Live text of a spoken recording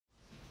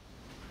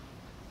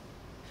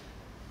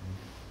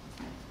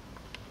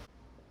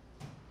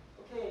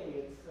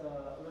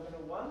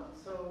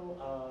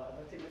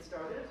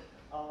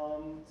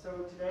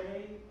So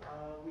today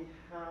we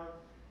have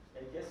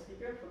a guest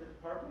speaker for the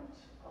department,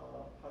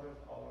 part of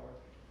our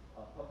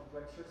public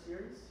lecture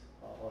series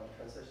on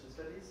translation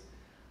studies.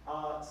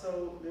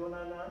 So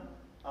Nannan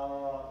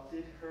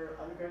did her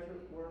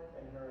undergraduate work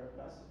and her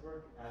master's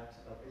work at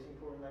Beijing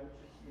Foreign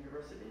Languages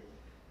University,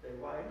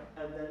 Beihai,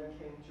 and then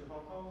came to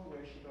Hong Kong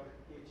where she got her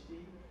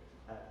PhD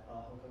at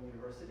Hong Kong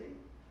University.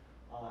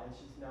 And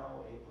she's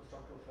now a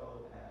postdoctoral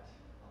fellow at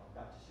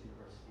Baptist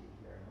University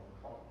here in Hong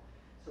Kong.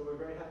 So we're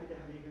very happy to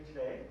have you here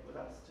today with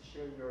us to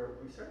share your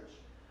research.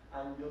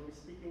 And you'll be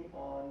speaking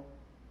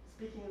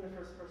in the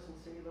first person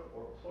singular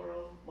or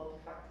plural,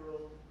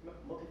 multifactorial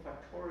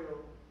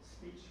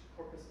speech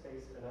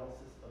corpus-based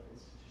analysis of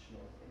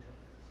institutional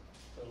interpreters.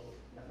 So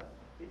Nannan,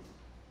 please.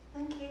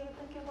 Thank you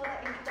for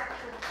the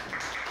introduction.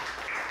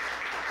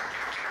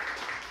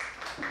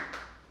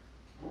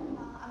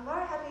 I'm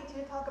very happy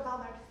to talk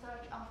about my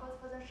research on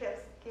first-person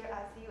shifts here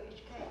at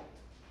CUHK.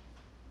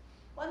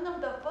 One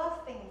of the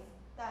first things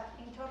that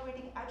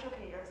interpreting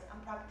educators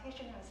and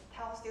practitioners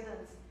tell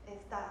students is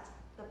that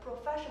the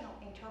professional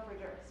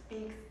interpreter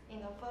speaks in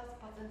the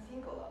first-person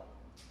singular.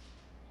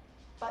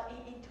 But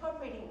in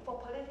interpreting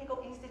for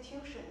political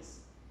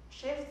institutions,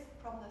 shifts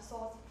from the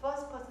source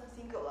first-person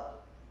singular,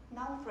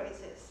 noun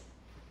phrases,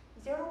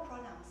 zero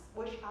pronouns,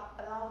 which are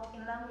allowed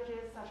in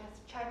languages such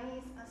as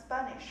Chinese and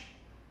Spanish,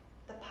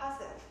 the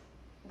passive,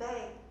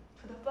 they,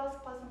 to the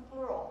first-person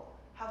plural,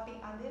 have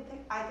been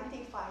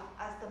identified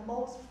as the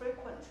most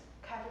frequent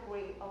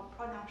category of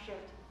pronoun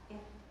shift in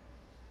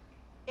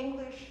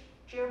English,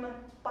 German,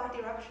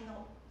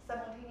 bidirectional,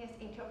 simultaneous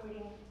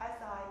interpreting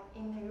SI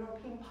in the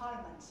European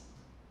Parliament,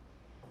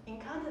 in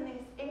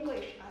Cantonese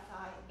English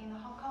SI in the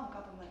Hong Kong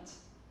government,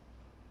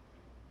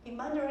 in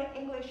Mandarin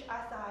English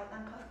SI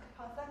and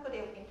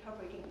consecutive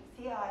interpreting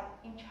CI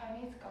in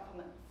Chinese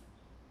governments.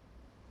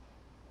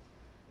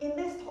 In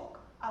this talk,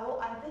 I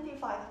will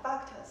identify the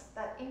factors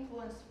that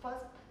influence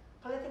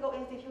political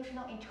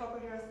institutional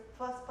interpreters'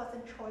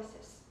 first-person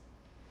choices.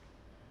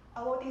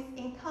 I will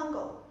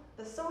disentangle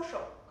the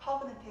social,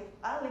 cognitive,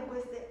 and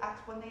linguistic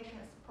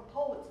explanations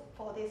proposed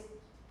for this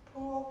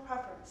plural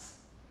preference.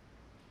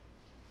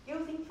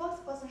 Using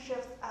first-person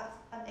shifts as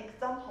an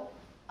example,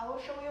 I will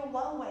show you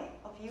one way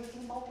of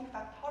using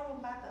multifactorial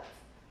methods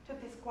to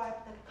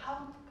describe the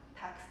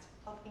context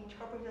of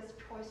interpreters'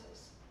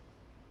 choices.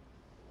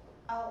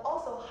 I will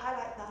also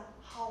highlight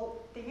how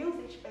the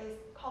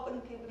usage-based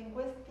cognitive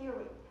linguistic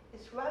theory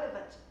is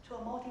relevant to a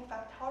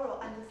multifactorial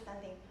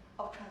understanding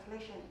of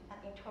translation and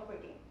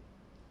interpreting.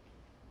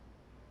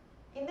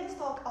 In this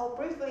talk, I'll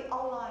briefly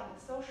outline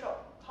the social,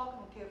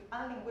 cognitive,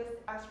 and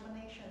linguistic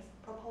explanations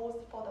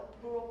proposed for the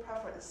plural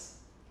preference.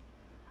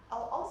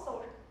 I'll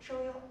also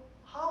show you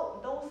how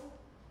those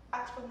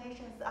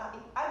explanations are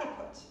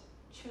inadequate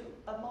to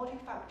a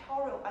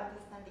multifactorial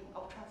understanding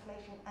of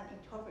translation and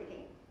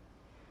interpreting.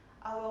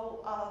 I will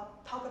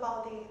talk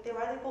about the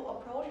theoretical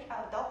approach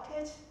I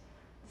adopted,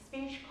 the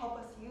speech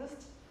corpus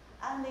used,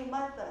 and the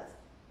methods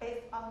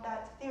based on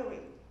that theory.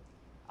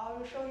 I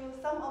will show you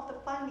some of the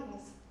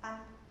findings and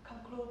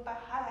conclude by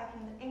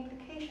highlighting the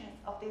implications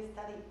of this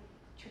study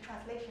to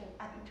translation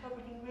and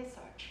interpreting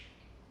research.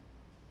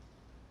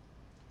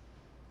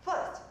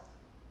 Thesis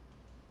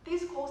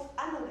discourse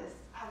analysts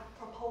have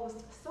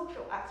proposed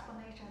social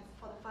explanations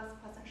for the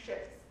first-person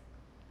shifts.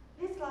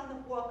 This line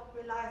of work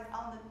relies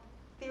on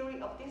the theory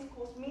of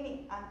discourse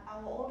meaning, and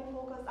I will only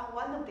focus on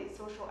one of these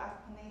social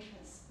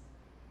explanations,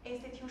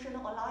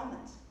 institutional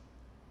alignment.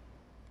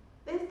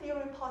 This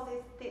theory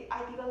posits the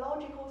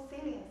ideological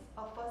salience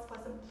of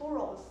first-person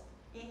plurals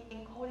in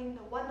encoding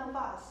the one of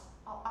us,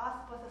 or us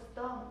versus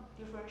them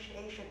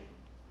differentiation.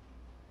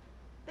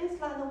 This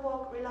line of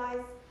work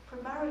relies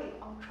primarily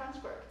on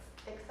transcripts,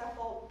 except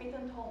for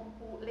Bittenton,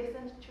 who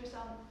listened to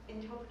some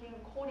interpreting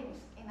recordings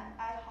in an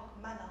ad hoc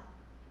manner.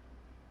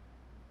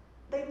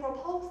 They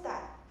propose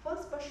that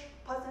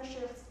first-person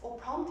shifts are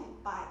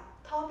prompted by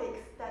topics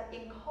that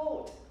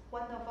encode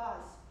one of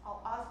us,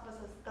 or us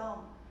versus them,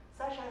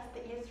 such as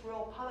the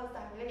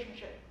Israel-Palestine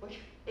relationship, which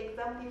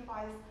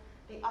exemplifies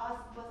the us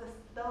versus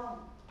them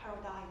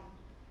paradigm,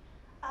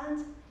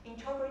 and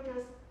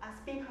interpreters and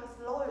speakers'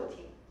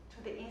 loyalty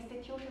to the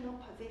institutional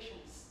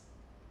positions.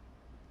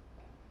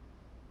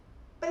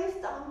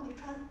 Based on the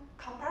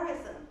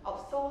comparison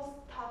of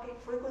source-target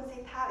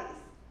frequency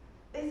tallies,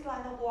 this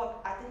line of work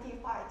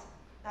identified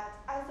that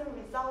as a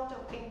result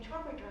of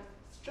interpreters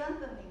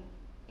strengthening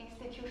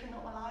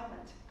institutional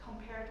alignment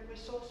compared with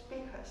source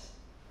speakers,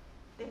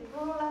 the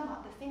plural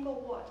lemma, the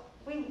single word,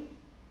 we,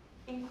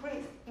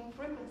 increased in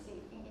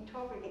frequency in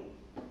interpreting,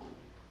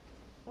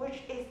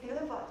 which is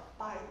delivered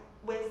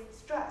with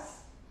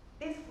stress,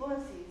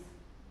 disfluencies,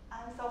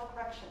 and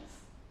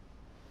self-corrections.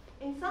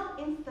 In some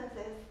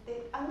instances,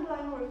 the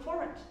underlying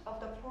referent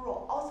of the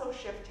plural also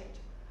shifted,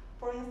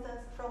 for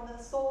instance, from the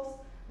source,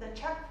 the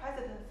Czech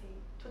presidency,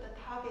 to the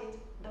target,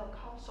 the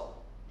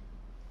council.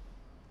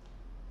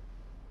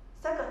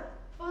 Second,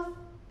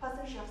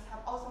 first-person shifts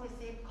have also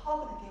received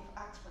cognitive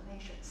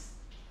explanations.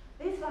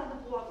 This line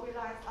of work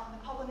relies on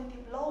the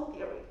cognitive law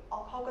theory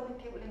or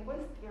cognitive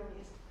linguistic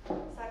theories,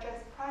 such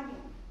as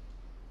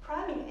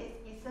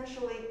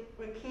essentially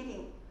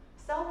repeating.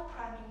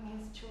 Self-priming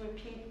means to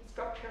repeat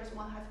structures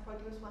one has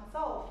produced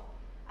oneself,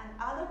 and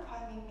other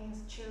priming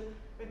means to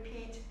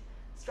repeat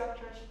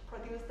structures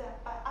produced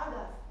by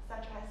others,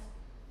 such as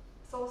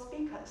soul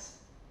speakers.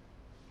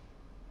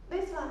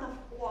 This line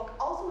of work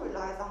also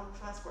relies on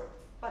transcripts,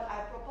 but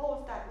I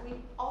propose that we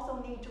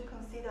also need to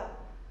consider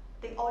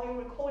the audio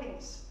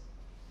recordings.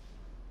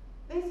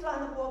 This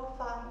line of work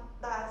found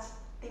that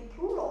the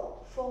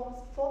plural forms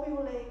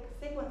formulaic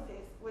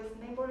sequences with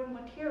neighboring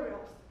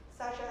materials,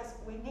 such as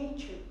we need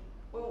to,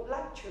 we would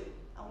like to,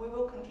 and we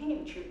will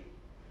continue to.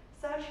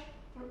 Such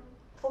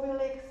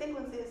formulaic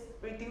sequences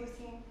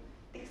reducing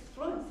the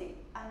fluency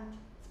and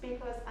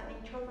speakers and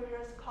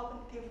interpreters'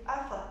 cognitive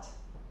effort.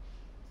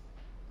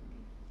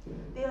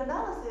 The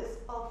analysis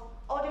of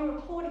audio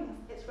recordings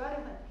is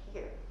relevant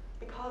here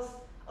because,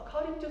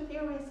 according to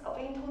theories of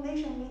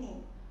intonation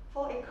meaning,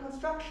 for a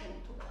construction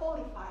to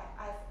qualify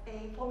as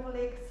a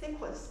formulaic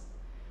sequence,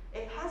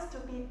 it has to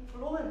be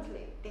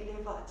fluently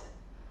delivered,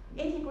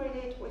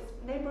 integrated with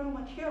neighboring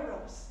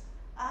materials,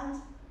 and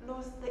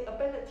lose the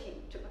ability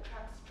to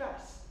attract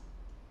stress.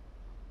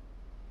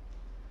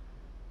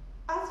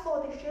 As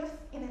for the shifts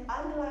in the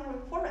underlying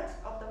reference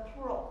of the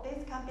plural,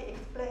 this can be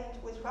explained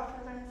with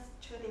reference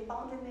to the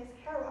boundedness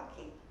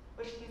hierarchy,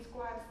 which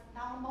describes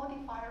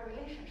noun-modifier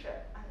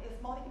relationship and is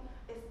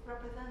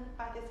represented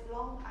by this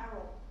long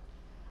arrow.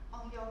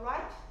 On your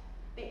right,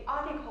 the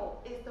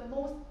article is the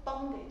most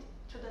bounded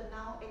to the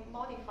noun it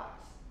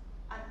modifies,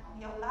 and on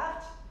your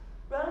left,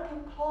 relative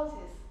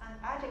clauses and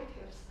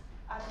adjectives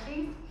are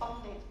least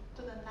bounded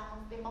to the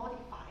nouns they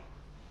modify.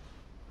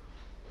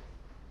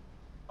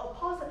 A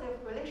positive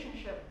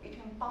relationship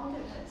between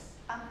boundedness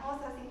and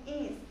processing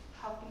ease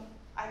have been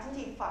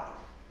identified,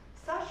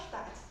 such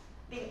that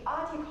the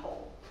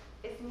article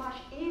is much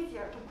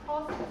easier to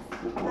process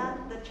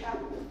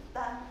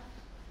than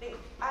the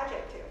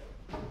adjective,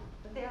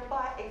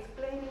 thereby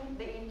explaining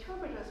the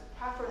interpreter's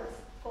preference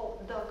for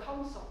the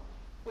console,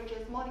 which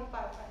is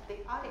modified by the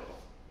article.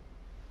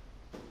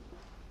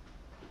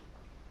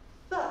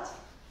 Third,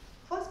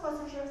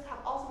 first-person shifts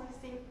have also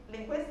received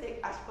linguistic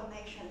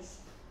explanations.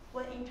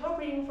 When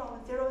interpreting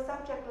from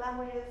zero-subject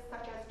languages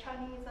such as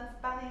Chinese and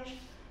Spanish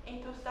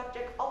into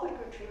subject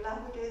obligatory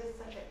languages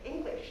such as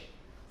English,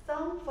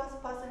 some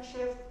first-person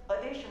shift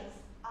additions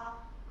are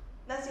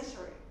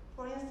necessary.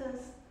 For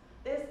instance,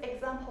 this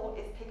example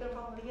is taken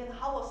from Lee and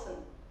Howelson.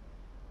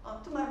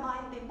 To my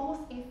mind, the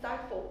most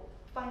insightful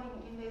finding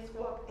in this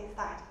work is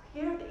that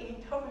here the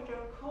interpreter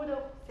could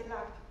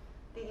select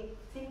the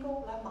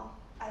single lemma,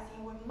 as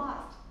in we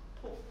must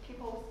put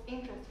people's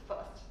interest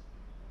first.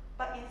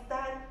 But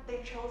instead,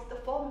 they chose the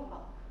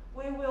formula,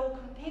 we will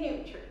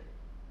continue to.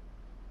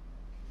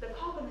 The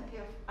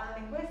cognitive and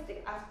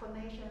linguistic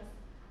explanations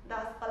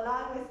thus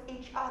align with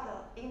each other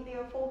in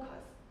their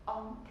focus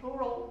on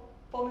plural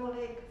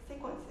formulaic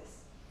sequences.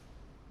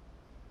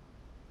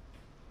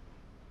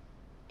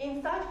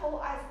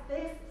 Insightful as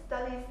these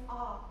studies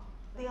are,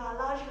 they are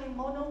largely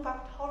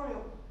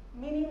monofactorial,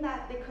 meaning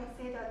that they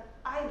consider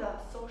either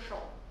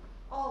social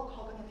or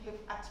cognitive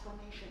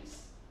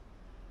explanations.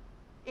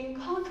 In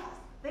contrast,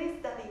 this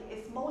study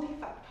is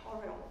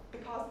multifactorial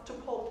because, to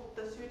quote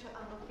the Suter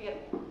and the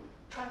film,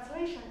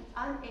 translation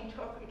and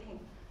interpreting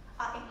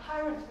are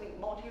inherently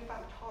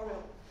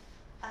multifactorial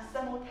and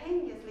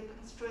simultaneously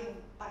constrained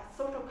by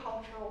social,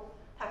 cultural,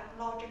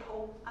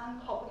 technological,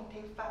 and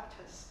cognitive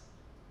factors.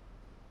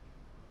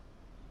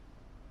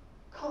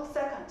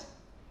 Second,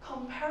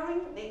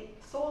 comparing the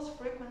source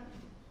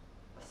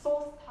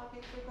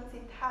target frequency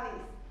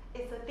tallies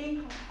is a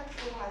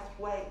decontextualized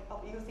way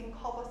of using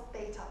corpus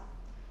data.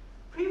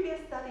 Previous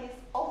studies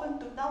often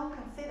do not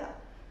consider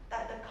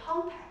that the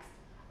context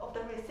of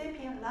the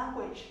recipient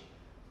language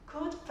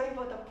could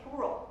favor the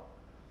plural,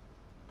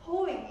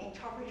 pulling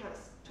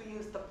interpreters to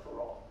use the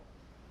plural.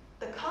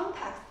 The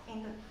context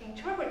in the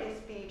interpreted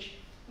speech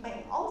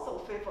may also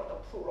favor the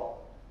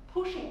plural,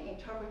 pushing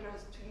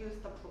interpreters to use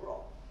the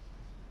plural.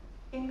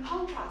 In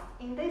contrast,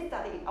 in this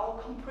study, I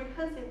will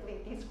comprehensively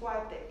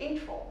describe the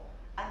intro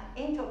and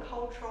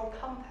intercultural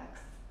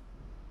contexts.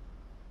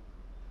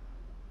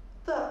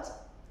 Third,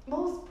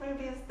 most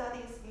previous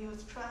studies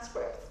use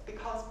transcripts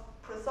because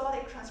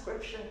prosodic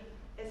transcription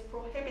is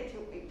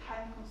prohibitively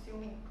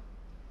time-consuming.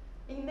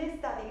 In this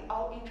study,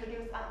 I'll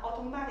introduce an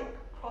automatic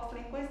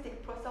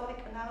cross-linguistic prosodic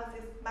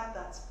analysis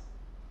method.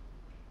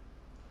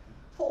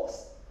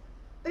 Fourth,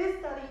 this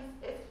study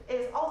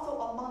is also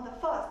among the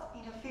first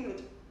in the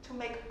field to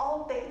make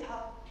all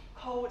data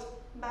code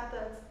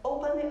methods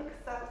openly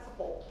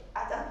accessible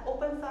as an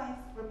open science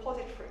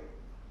repository,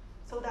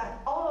 so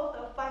that all of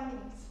the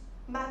findings,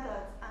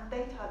 methods, and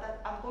data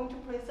that I'm going to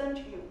present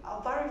to you are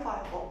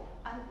verifiable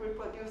and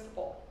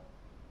reproducible.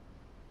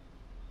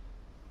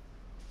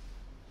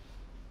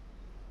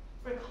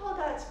 Recall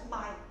that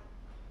my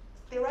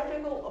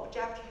theoretical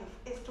objective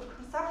is to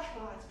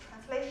conceptualize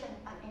translation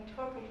and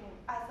interpreting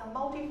as a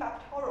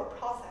multifactorial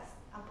process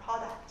and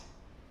product.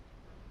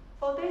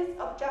 For this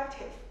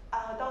objective,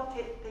 I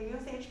adopted the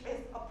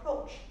usage-based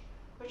approach,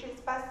 which is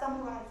best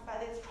summarized by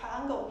this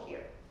triangle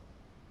here.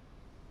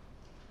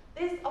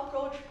 This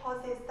approach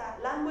posits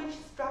that language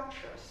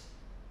structures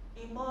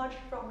emerge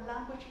from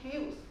language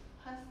use,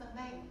 hence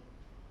the name,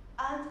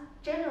 and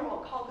general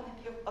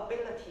cognitive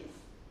abilities.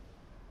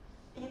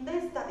 In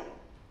this study,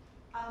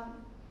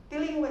 I'm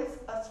dealing with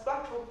a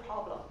structural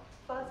problem,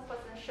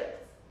 first-person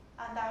shifts,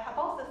 and I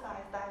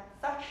hypothesize that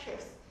such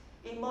shifts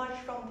emerge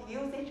from the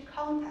usage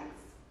context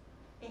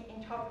in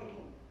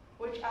interpreting,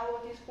 which I will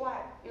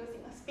describe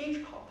using a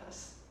speech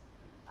corpus,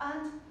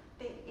 and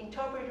the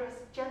interpreter's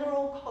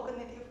general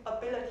cognitive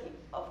ability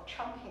of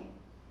chunking.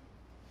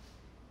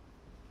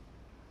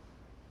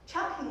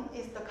 Chunking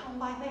is the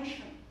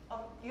combination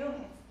of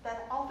units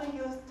that are often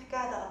used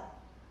together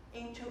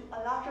into a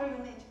larger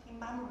unit in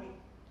memory.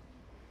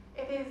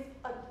 It is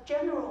a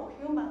general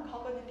human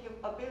cognitive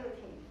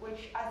ability,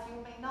 which, as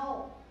you may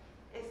know,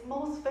 is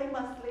most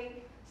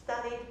famously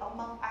studied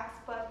among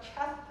expert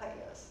chess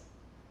players.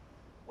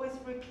 With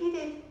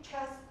repeated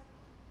chess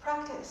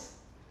practice,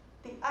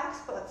 the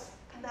experts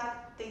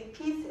connect the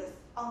pieces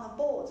on the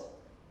board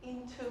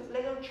into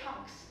little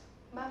chunks,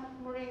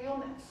 memory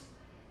units,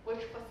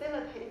 which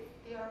facilitate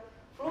their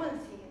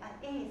fluency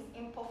and ease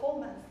in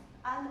performance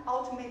and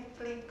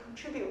ultimately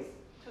contributes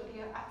to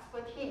their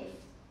expertise.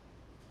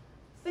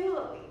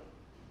 Similarly,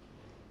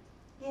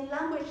 in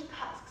language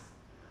tasks,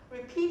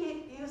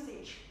 repeated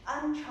usage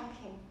and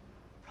chunking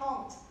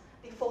prompt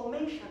the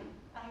formation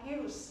and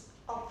use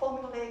of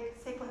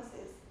formulaic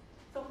sequences.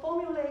 So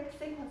formulaic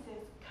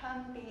sequences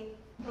can be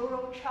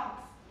plural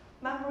chunks,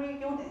 memory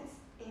units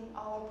in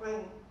our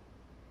brain.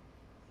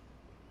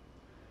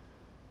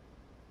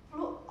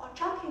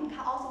 Chunking can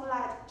also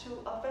lead to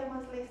a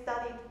famously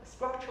studied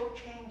structural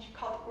change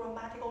called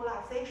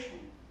grammaticalization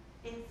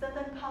in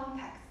certain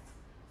contexts,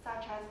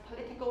 such as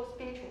political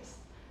speeches,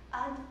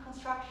 and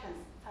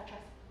constructions, such as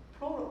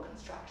plural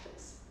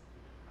constructions.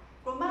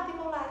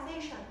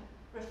 Grammaticalization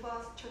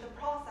refers to the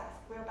process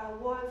whereby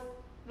words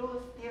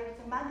lose their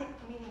semantic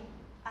meaning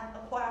and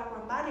acquire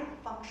grammatical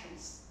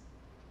functions.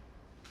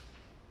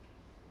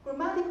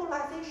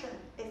 Grammaticalization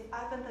is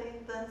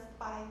evidenced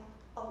by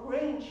a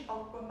range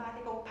of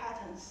grammatical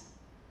patterns: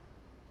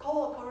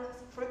 co-occurrence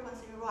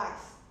frequency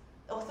rise,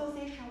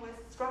 association with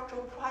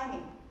structural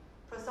priming,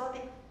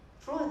 prosodic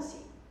fluency,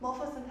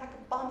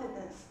 morphosyntactic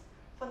boundedness,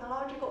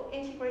 phonological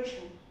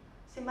integration,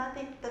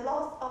 the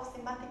loss of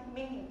semantic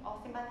meaning or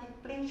semantic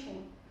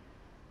bleaching,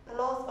 the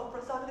loss of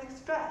prosodic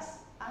stress,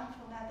 and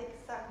phonetic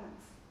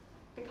segments.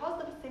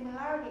 Because of the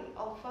similarity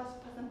of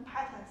first-person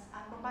patterns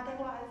and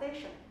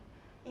grammaticalization,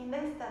 in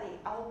this study,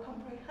 I will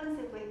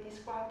comprehensively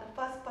describe the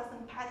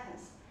first-person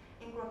patterns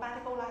in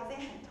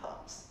grammaticalization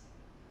terms.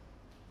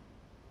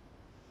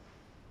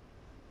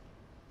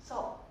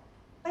 So,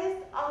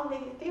 based on the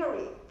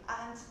theory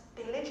and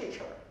the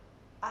literature,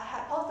 I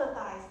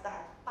hypothesize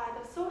that by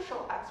the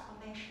social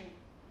explanation,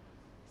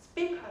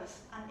 speakers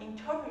and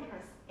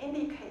interpreters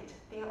indicate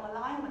their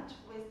alignment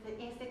with the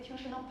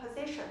institutional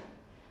position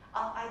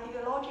on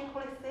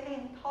ideologically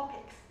salient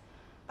topics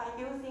by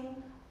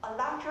using a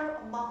larger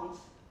amount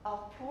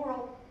of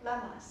plural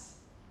lemmas,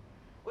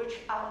 which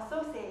are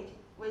associated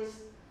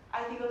with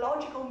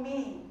ideological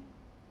meaning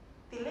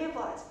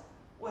delivered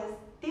with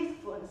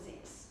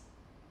disfluencies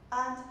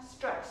and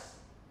stress.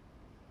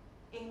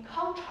 In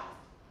contrast,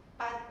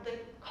 by the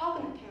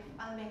cognitive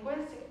and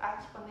linguistic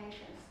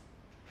explanations,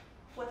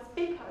 when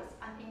speakers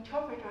and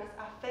interpreters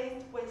are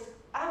faced with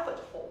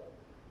effortful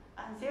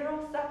and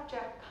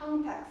zero-subject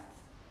contexts,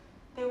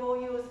 they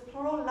will use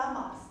plural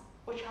lemmas,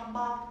 which are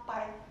marked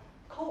by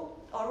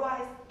a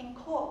rise in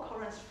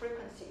co-occurrence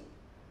frequency,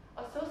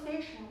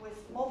 association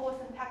with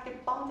morphosyntactic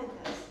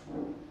boundedness,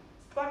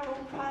 structural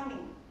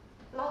priming,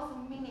 loss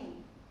of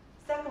meaning,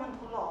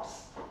 segmental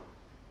loss,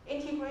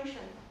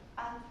 integration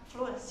and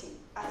fluency,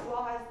 as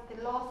well as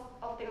the loss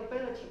of the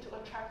ability to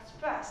attract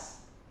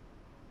stress.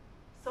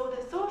 So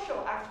the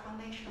social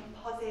explanation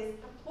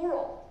posits the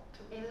plural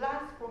to be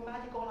less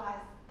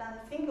grammaticalized than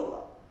the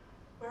singular,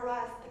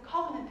 whereas the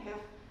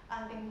cognitive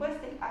and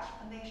linguistic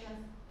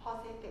explanations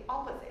posit the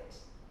opposite.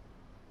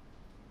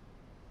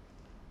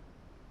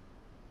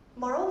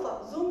 Moreover,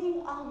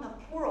 zooming on the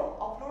plural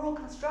or plural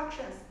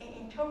constructions in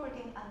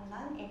interpreting and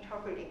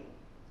non-interpreting.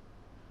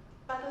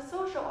 By the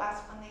social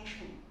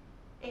explanation,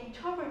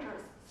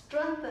 interpreters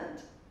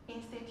strengthened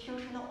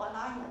institutional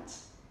alignment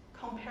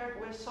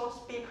compared with source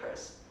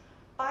speakers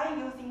by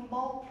using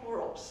more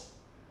plurals,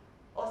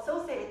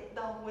 associate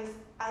them with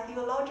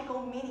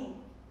ideological meaning,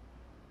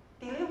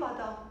 deliver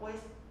them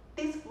with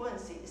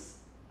disfluencies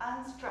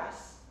and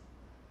stress,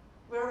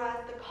 whereas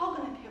the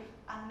cognitive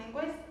and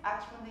linguistic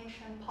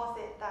explanation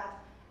posit that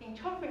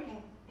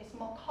interpreting is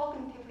more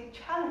cognitively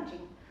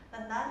challenging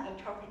than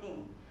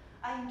non-interpreting,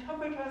 and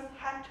interpreters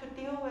had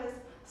to deal with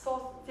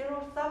source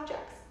zero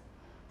subjects,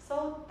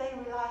 so they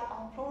rely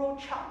on plural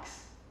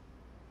chunks.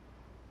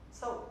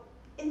 So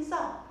in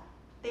sum,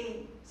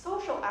 the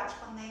social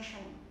explanation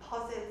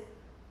posits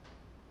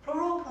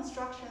plural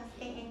constructions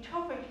in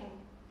interpreting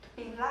to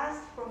be less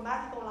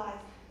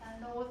grammaticalized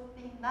than those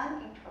in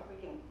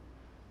non-interpreting,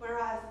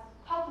 whereas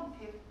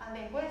cognitive and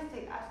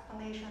linguistic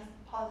explanations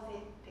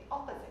posit the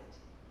opposite.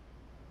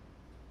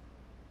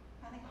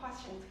 Any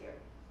questions here?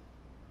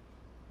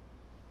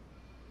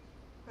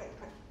 Great.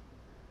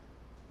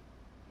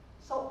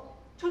 So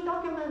to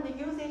document the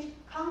usage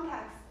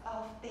context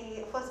of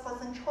the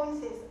first-person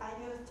choices, I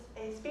used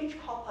a speech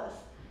corpus.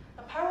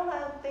 The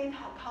parallel data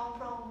come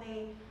from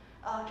the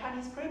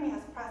Chinese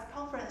premiers' press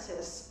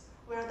conferences,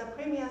 where the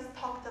premiers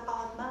talked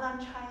about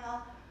mainland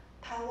China,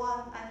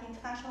 Taiwan, and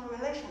international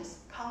relations.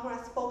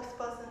 Congress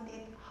spokesperson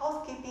did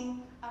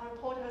housekeeping, and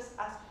reporters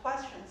asked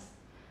questions.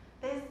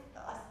 This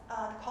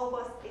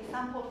corpus is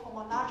sampled from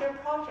a larger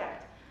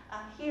project,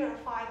 and here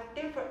 5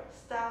 different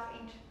staff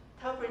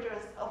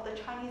interpreters of the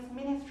Chinese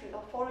Ministry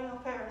of Foreign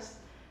Affairs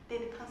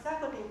did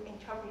consecutive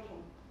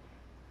interpreting.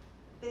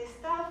 The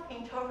staff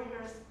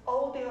interpreters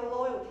owe their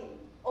loyalty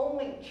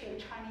only to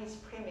Chinese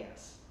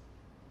premiers.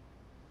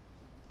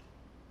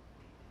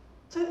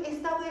 To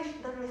establish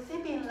the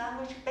recipient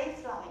language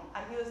baseline,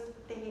 I used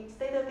the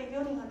State of the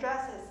Union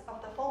addresses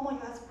of the former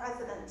US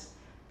president,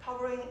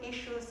 covering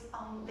issues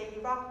on the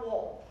Iraq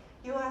War,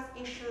 US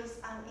issues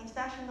and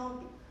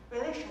international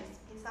relations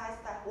besides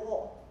that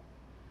war.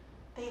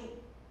 The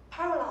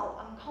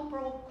parallel and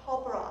comparable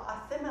corpora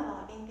are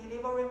similar in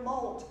delivery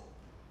mode,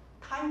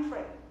 time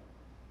frame,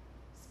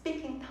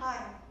 speaking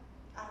time,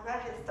 and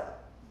register.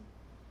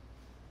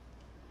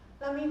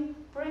 Let me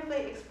briefly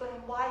explain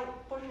why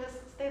Bush's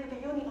State of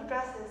the Union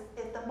addresses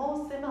is the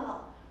most similar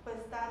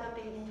with that of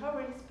the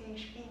interpreted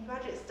speech in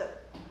register.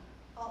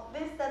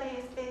 This study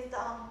is based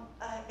on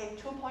a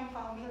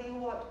 2.5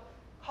 million word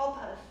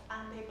corpus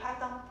and the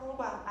Python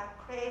program I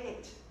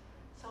created.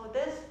 So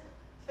this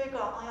figure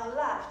on your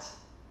left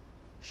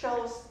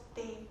shows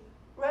the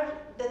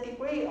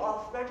degree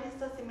of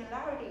register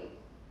similarity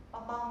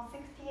among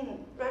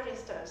 16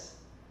 registers.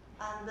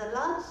 And the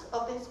length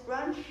of this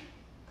branch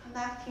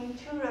connecting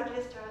 2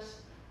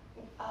 registers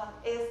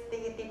is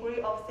the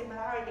degree of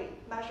similarity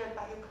measured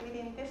by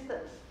Euclidean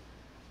distance.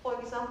 For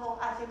example,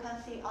 as you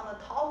can see on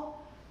the top,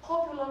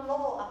 popular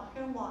law and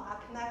humor are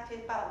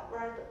connected by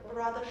a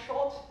rather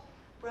short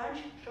branch,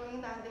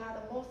 showing that they are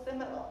the most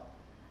similar.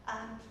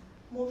 And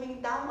moving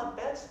down a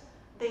bit,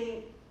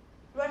 the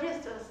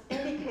registers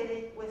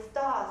indicated with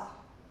stars,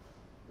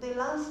 the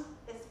length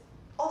is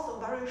also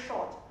very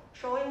short,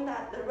 showing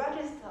that the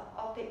register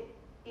of the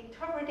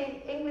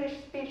interpreted English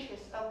speeches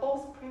of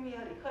both Premier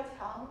Li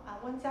Keqiang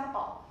and Wen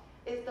Jiabao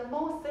is the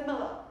most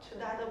similar to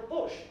that of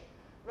Bush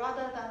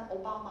rather than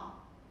Obama.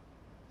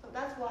 So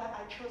that's why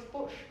I chose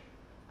Bush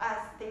as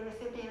the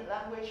recipient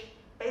language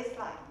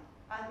baseline.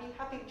 I'd be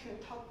happy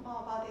to talk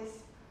more about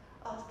this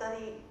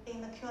study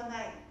in the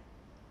Q&A.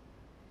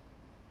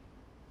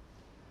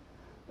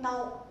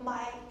 Now,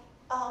 my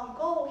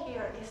goal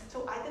here is to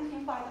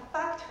identify the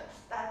factors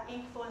that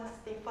influence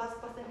the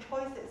first-person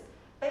choices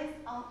based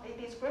on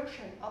a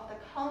description of the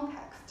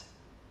context.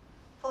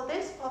 For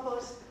this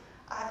purpose,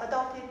 I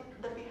adopted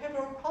the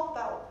behavioral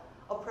profile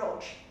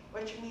approach,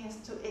 which means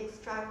to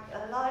extract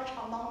a large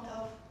amount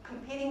of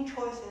competing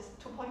choices,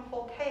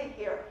 2.4K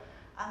here,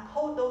 and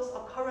code those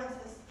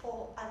occurrences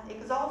for an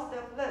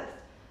exhaustive list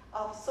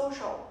of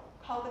social,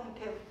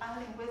 cognitive,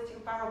 and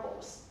linguistic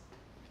variables.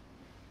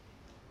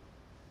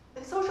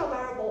 The social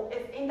variable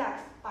is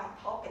indexed by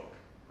topic.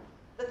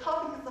 The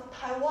topics of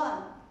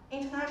Taiwan,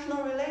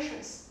 international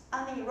relations,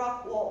 and the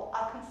Iraq War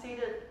are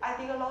considered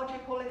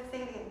ideologically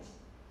salient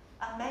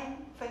and may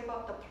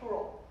favor the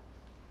plural.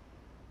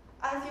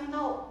 As you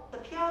know, the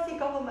PRC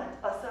government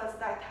asserts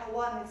that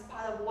Taiwan is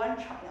part of one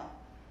China,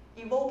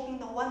 evoking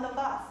the one of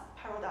us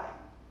paradigm,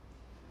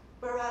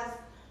 whereas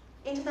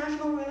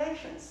international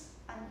relations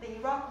and the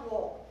Iraq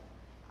War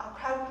are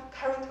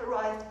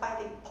characterized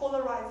by the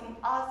polarizing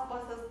us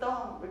versus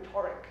them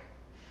rhetoric.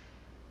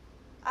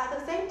 At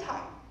the same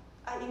time,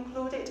 I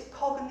included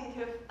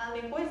cognitive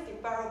and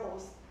linguistic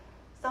variables,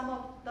 some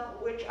of them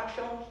which are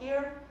shown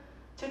here,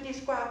 to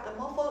describe the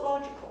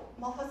morphological,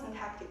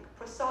 morphosyntactic,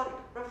 prosodic,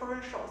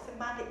 referential,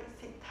 semantic,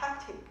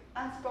 syntactic,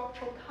 and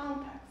structural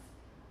context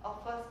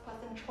of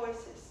first-person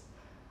choices.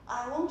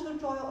 I want to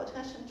draw your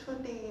attention to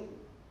the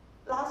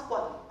last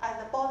one at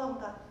the bottom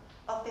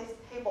of this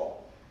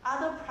table.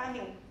 Other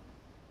priming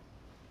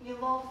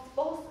involves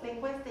both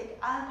linguistic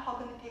and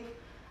cognitive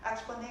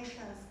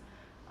explanations.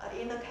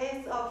 In the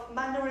case of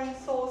Mandarin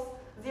source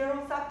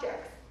 0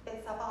 subjects,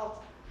 it's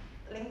about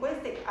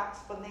linguistic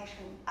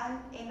explanation. And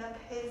in the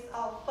case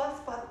of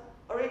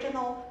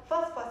original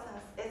first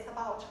persons, it's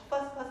about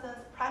first persons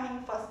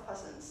priming first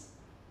persons.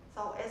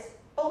 So it's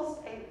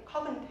both a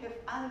cognitive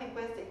and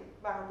linguistic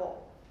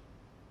variable.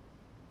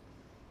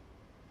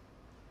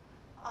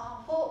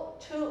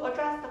 To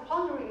address the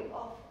boundary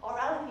of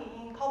orality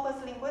in corpus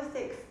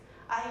linguistics,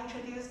 I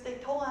introduced the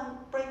tone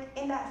and break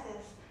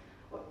indexes,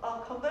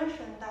 a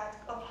convention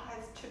that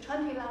applies to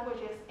 20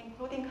 languages,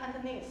 including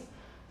Cantonese,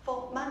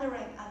 for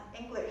Mandarin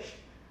and English,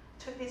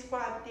 to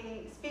describe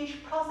the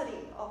speech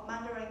prosody of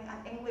Mandarin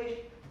and English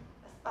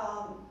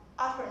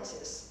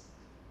utterances.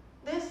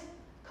 This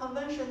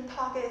convention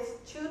targets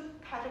 2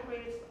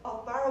 categories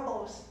of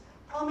variables: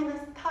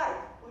 prominence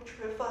type, which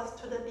refers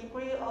to the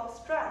degree of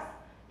stress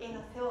in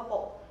a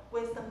syllable,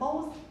 with the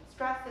most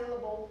stressed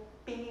syllable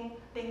being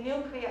the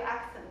nuclear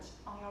accent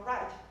on your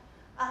right.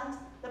 And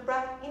the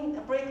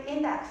break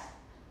index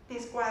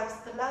describes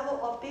the level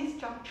of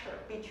disjuncture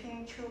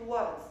between two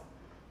words.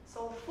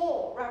 So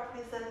 4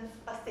 represents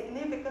a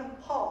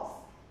significant pause,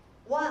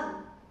 1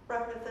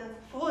 represents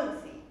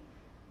fluency,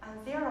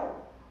 and 0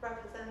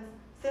 represents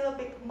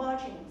syllabic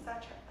merging,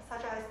 such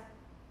as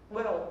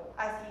will,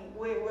 as in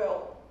we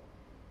will.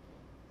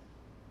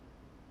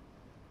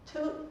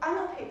 To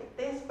annotate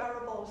these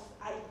variables,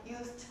 I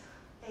used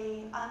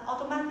an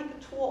automatic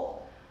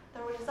tool.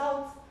 The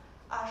results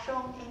are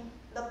shown in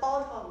the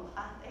bottom,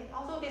 and it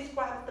also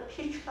describes the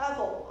pitch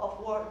level of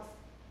words.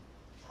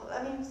 So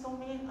let me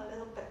zoom in a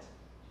little bit.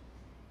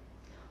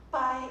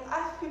 By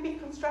FPP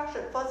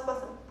construction, first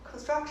person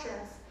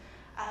constructions,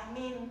 I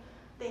mean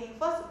the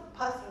first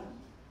person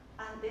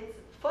and its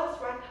first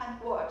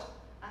right-hand word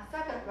and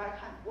second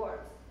right-hand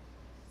words.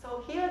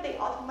 So here the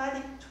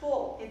automatic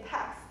tool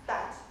detects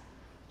that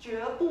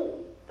绝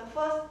不, the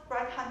first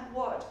right-hand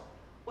word,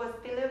 was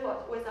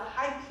delivered with a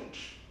high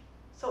pitch.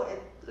 So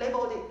it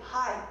labeled it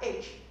high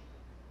H.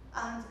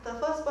 And the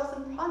first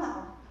person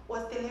pronoun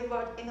was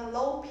delivered in a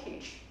low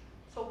pitch.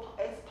 So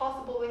it's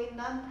possibly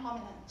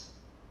non-prominent.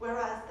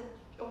 Whereas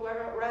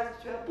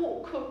绝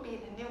不 could be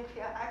the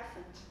nuclear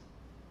accent.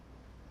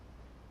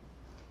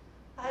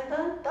 I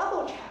then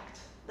double-checked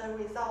the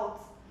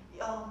results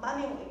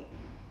manually.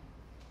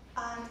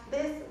 And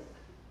this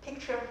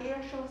picture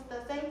here shows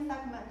the same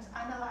segments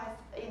analyzed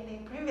in the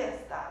previous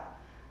step.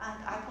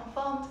 And I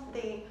confirmed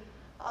the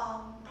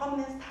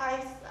prominence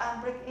types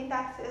and break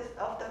indexes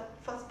of the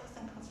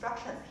first-person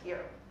constructions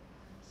here.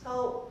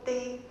 So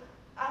the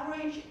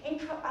average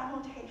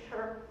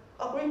intra-annotator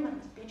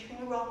agreement between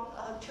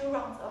two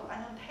rounds of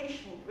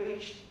annotation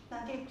reached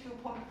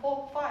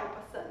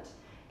 92.45%,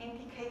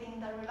 indicating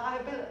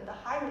the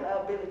high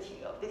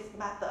reliability of this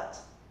method.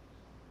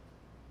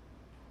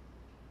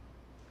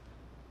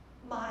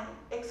 My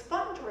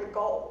explanatory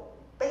goal,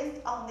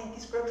 based on the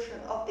description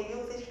of the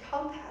usage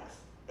context,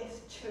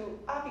 is to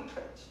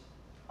arbitrate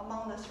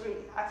among the 3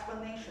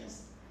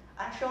 explanations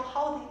and show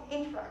how they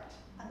interact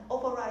and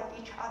override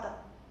each other.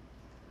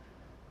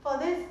 For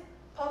this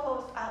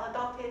purpose, I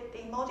adopted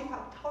the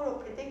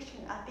multifactorial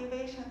prediction and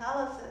deviation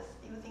analysis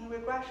using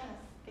regressions.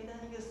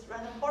 Didn't use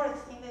random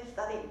forests in this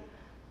study.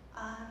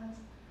 And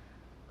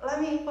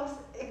let me first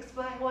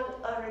explain what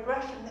a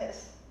regression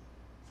is.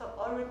 So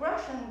a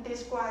regression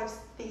describes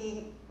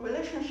the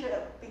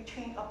relationship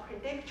between a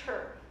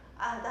predictor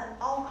and an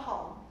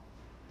outcome.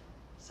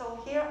 So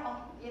here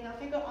in the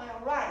figure on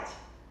your right,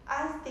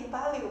 as the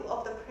value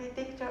of the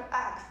predictor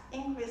X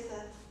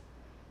increases,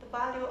 the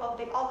value of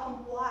the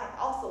outcome Y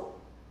also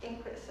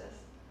increases.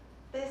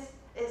 This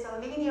is a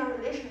linear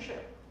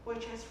relationship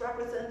which is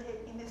represented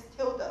in this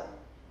tilde.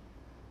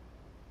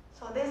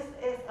 So this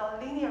is a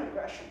linear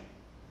regression.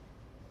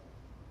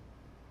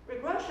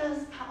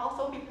 Regressions can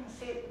also be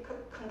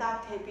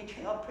conducted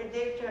between a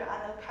predictor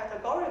and a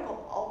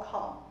categorical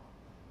outcome.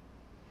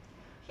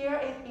 Here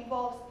it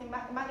involves the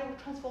mathematical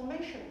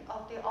transformation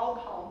of the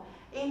outcome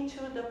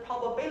into the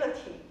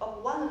probability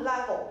of one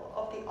level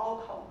of the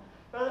outcome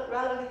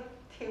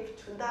relative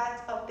to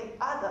that of the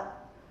other.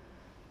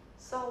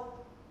 So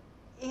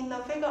in the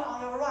figure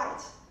on your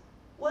right,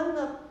 when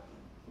the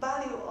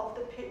value of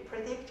the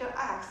predictor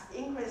X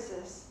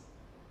increases,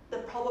 the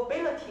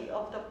probability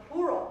of the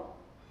plural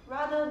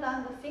rather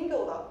than the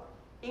singular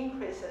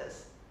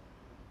increases.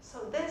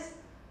 So this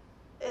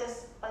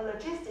is a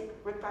logistic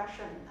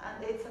regression,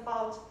 and it's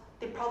about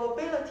the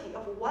probability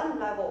of one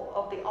level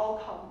of the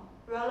outcome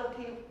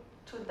relative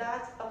to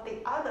that of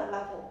the other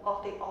level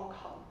of the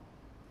outcome.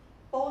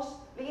 Both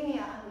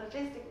linear and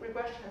logistic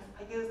regressions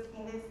are used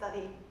in this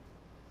study.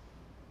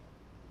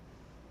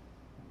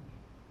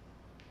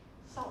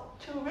 So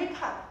to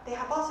recap the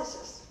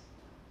hypothesis,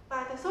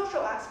 by the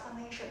social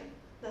explanation,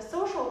 the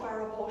social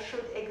variable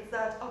should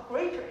exert a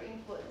greater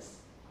influence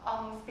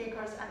on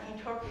speakers and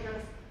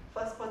interpreters'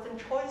 first-person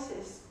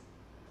choices.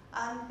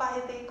 And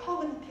by the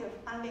cognitive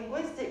and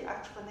linguistic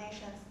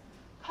explanations,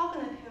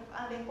 cognitive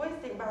and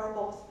linguistic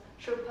variables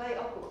should play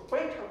a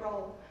greater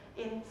role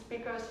in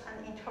speakers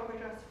and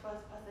interpreters'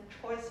 first-person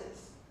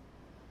choices.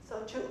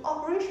 So to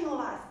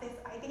operationalize this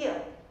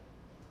idea,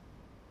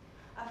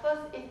 I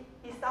first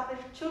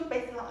established 2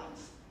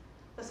 baselines: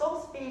 the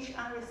source speech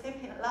and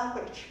recipient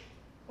language,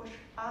 which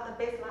are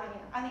the baseline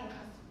in any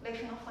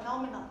translational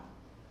phenomenon.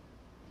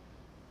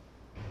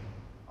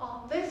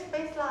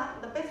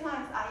 The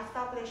baselines are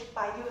established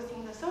by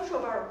using the social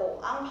variable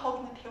and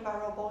cognitive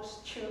variables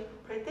to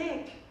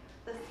predict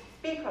the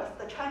speakers,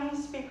 the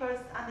Chinese speakers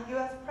and the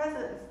US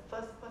president's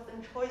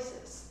first-person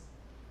choices.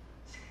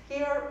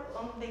 Here,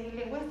 the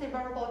linguistic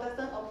variable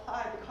doesn't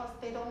apply because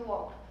they don't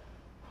work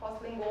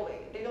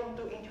cross-lingually, they don't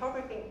do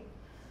interpreting.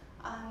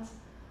 And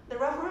the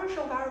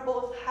referential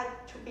variables had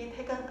to be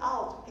taken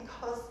out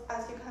because,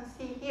 as you can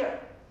see here,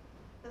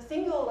 the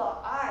singular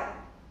I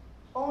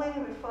only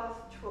refers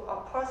to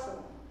a person,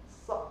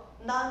 so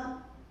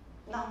noun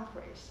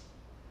phrase.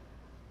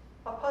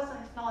 A person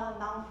is not a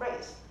noun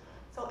phrase.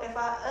 So if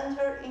I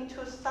enter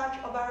into such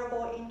a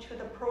variable into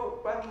the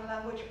programming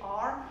language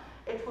R,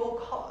 it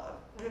will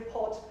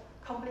report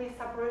complete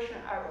separation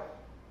error.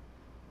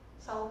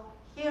 So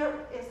here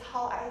is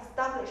how I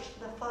established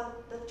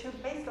the two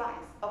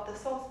baselines of the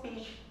source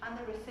speech and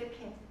the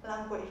recipient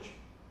language.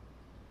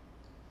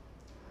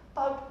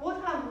 But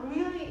what I'm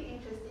really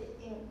interested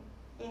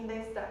in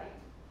this study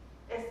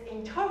is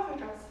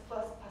interpreters'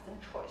 first-person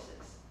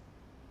choices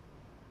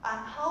and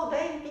how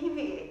they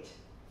deviate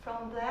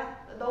from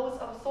those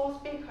of source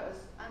speakers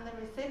and the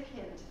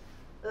recipient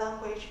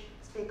language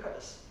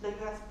speakers, the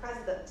US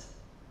president.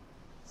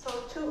 So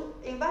to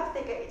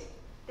investigate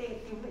the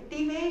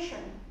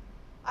deviation,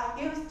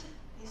 I used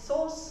the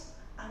source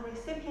and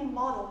recipient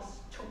models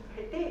to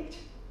predict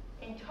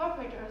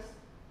interpreters'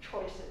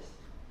 choices.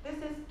 This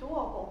is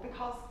doable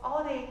because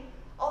all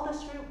the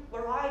three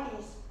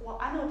varieties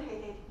were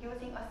annotated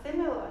using a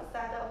similar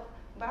set of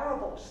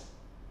variables.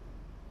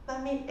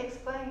 Let me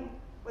explain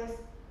with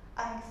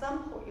an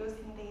example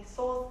using the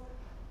source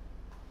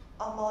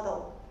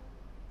model.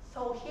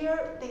 So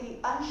here, the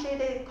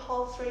unshaded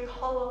three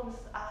columns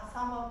are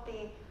some of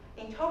the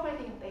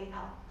interpreting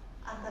data,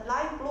 and the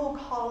light blue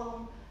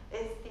column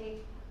is the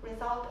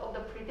result of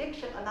the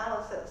prediction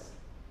analysis.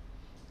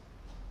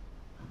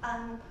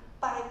 And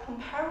by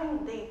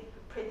comparing the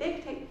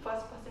predicted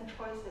first-person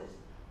choices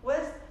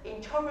with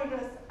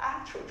interpreters'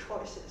 actual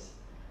choices,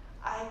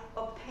 I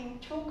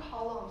obtained two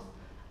columns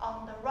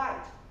on the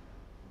right,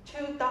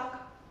 two dark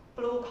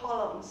blue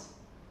columns.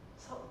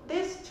 So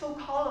these two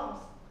columns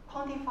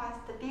quantifies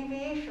the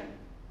deviation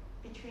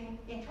between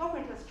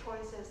interpreters'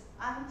 choices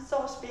and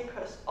source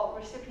speakers or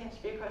recipient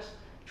speakers'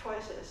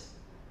 choices.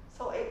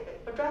 So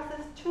it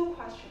addresses two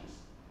questions.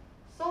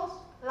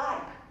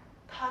 Source-like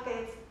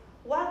targets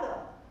whether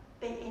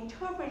the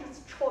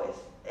interpreter's choice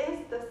is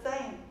the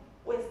same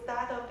with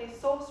that of the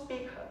source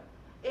speaker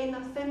in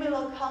a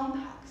similar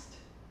context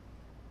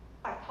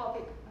by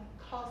topic and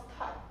clause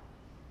type.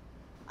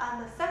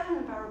 And the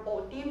second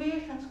variable,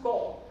 deviation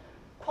score,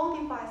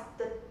 quantifies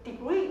the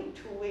degree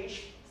to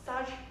which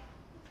such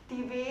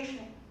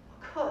deviation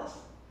occurs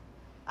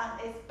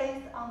and is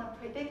based on the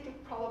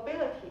predicted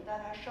probability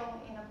that I shown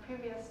in a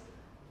previous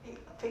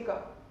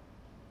figure.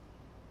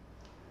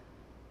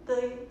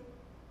 The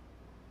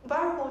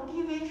variable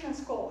deviation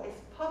score is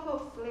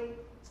purposefully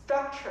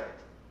structured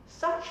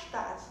such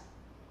that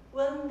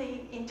when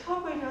the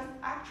interpreter's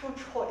actual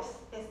choice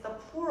is the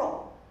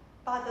plural,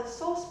 but the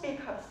source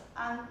speakers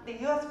and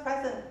the US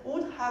president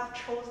would have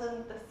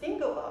chosen the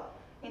singular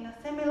in a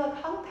similar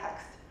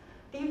context,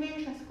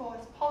 deviation score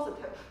is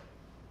positive.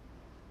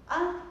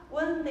 And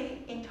when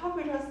the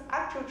interpreter's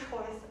actual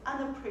choice and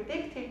the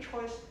predicted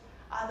choice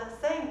are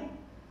the same,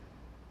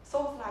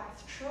 source-like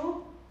is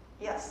true,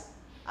 yes,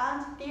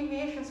 and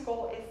deviation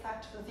score is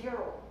set to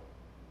 0.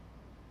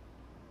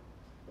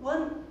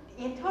 When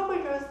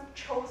interpreters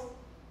chose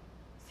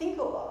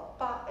singular,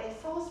 but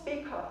a source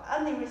speaker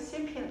and the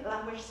recipient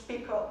language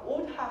speaker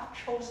would have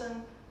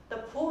chosen the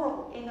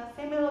plural in a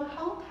similar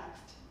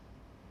context,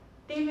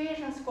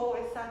 deviation score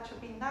is said to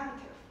be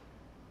negative.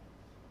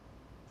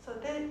 So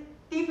the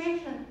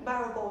deviation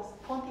variables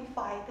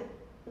quantify the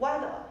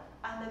whether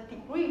and the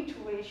degree to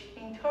which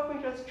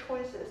interpreters'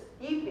 choices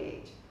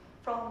deviate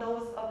from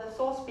those of the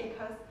source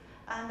speakers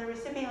and the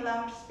recipient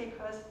language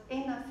speakers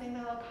in a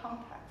similar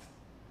context.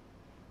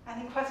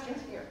 Any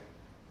questions here?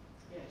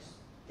 Yes.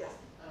 Yes.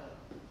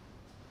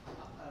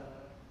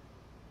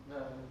 The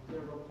 0.7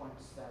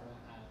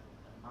 and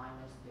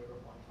minus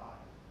 0.5.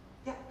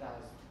 Yeah.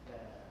 Does the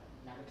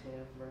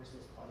negative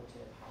versus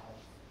positive have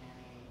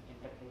any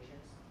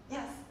implications?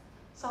 Yes.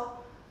 So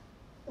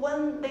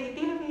when the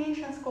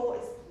deviation score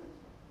is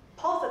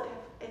positive,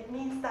 it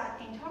means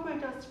that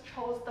interpreters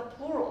chose the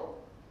plural.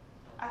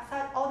 I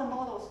set all the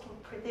models to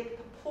predict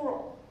the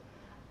plural.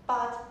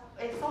 But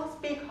a source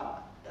speaker,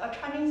 a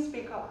Chinese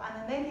speaker,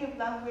 and a native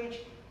language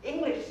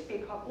English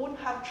speaker would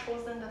have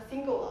chosen the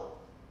singular.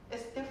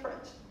 It's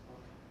different.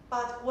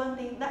 But when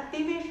the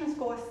deviation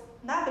score is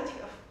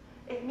negative,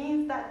 it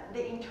means that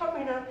the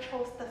interpreter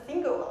chose the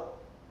singular.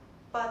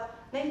 But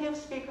native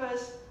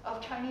speakers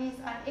of Chinese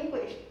and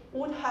English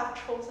would have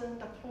chosen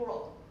the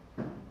plural.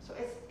 So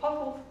it's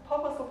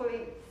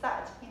purposefully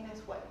set in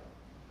this way.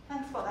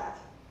 Thanks for that.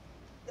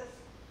 Yes?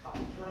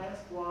 Can I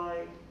ask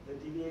why the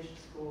deviation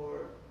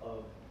score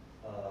of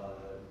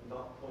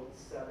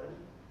 0.7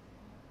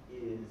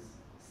 is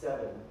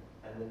 7,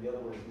 and then the other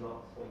one is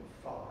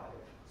 0.5?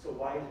 So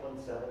why is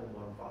 1 7 and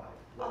 1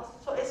 5?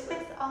 So it's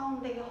based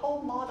on the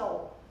whole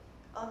model.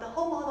 The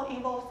whole model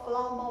involves a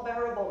lot more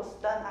variables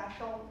than I've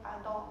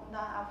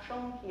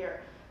shown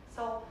here.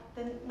 So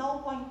the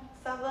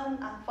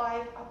 0.7 and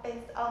 5 are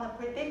based on the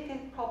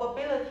predicted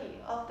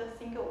probability of the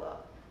singular.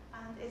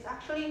 And it's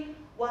actually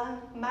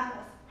 1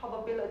 minus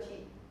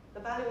probability. The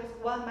value is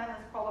 1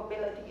 minus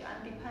probability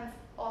and depends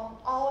on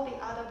all the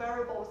other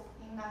variables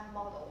in that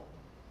model.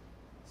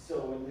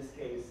 So in this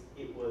case,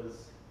 it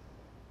was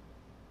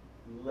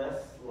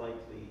less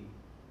likely,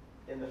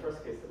 in the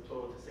first case, the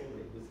plural to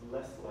singular, it was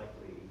less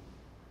likely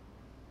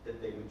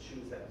that they would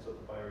choose that, so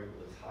the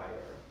variable is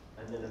higher.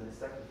 And then in the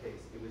second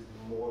case, it was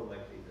more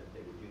likely that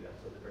they would do that,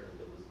 so the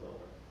variability was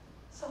lower.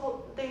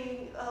 So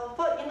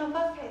in the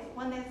first case,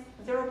 when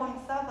it's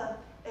 0.7,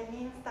 it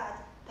means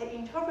that the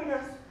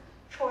interpreter's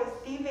choice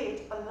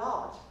deviates a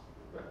lot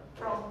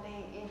from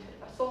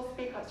the source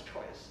speaker's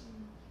choice.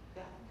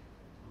 Yeah.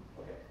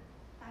 Okay.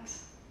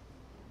 Thanks.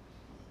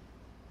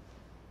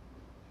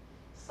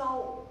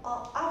 So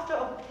after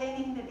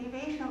obtaining the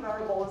deviation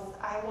variables,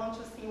 I want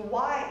to see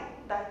why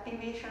that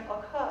deviation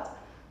occurred.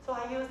 So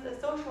I use the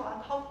social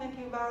and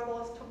cognitive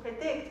variables to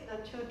predict the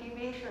two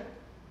deviation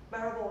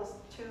variables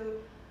to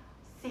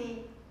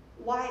see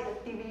why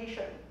the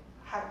deviation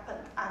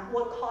happened and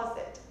what caused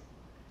it.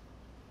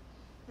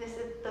 This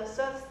is the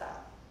third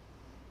step.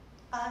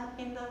 And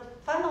in the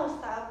final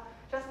step,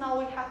 just now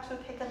we have to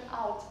take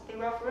out the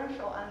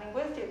referential and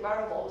linguistic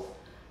variables.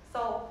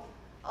 So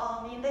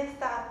in this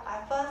step,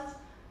 I first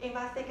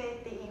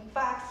investigate the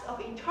effects of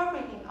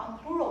interpreting on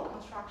plural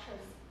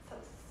constructions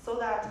so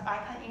that I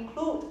can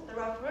include the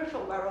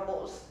referential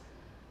variables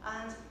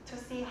and to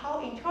see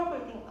how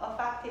interpreting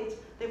affected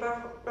the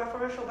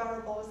referential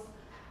variables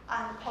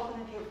and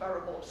cognitive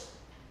variables.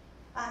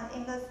 And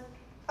in the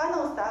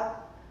final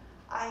step,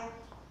 I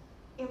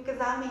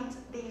examined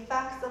the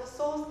effects of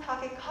source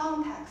target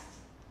context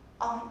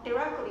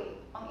directly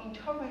on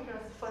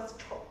interpreters'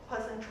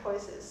 first-person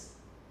choices.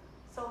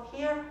 So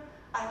here,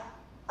 I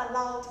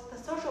allowed the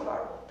social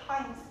variable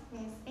times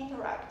means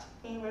interact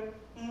in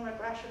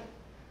regression.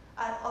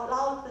 I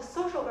allowed the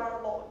social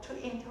variable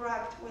to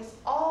interact with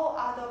all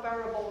other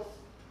variables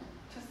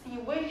to see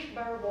which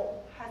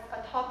variable has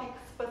a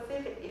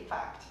topic-specific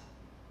effect.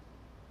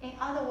 In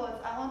other words,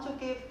 I want to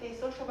give the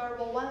social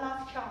variable one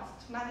last chance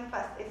to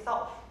manifest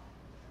itself.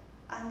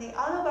 And the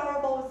other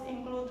variables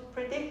include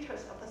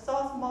predictors of the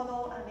source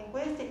model and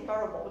linguistic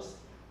variables,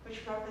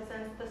 which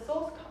represents the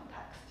source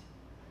context,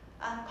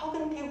 and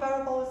cognitive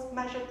variables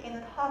measured in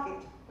the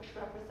target, which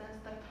represents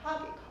the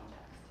target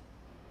context.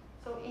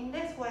 So in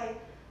this way,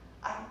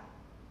 I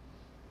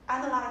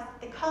analyzed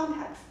the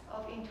context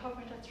of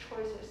interpreters'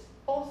 choices,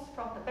 both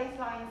from the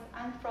baselines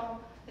and from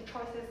the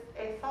choices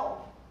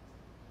itself.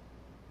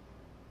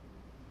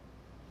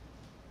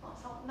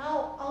 So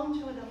now on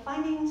to the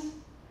findings.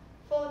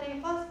 For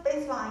the first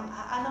baseline,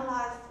 I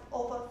analyzed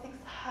over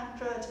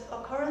 600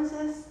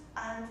 occurrences,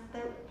 and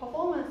the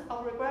performance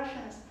of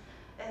regressions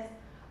is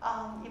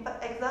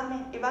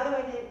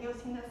evaluated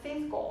using the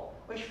C-score,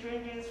 which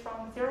ranges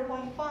from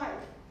 0.5,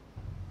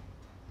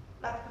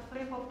 like the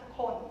flip of the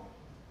coin,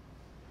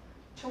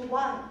 to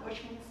 1,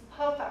 which means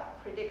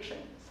perfect prediction.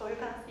 So you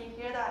can see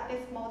here that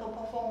this model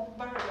performed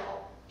very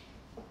well.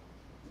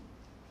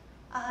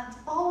 And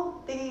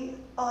all the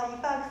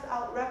effects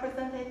are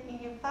represented in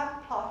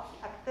effect plots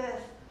like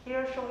this,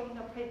 here showing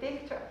the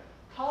predictor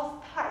clause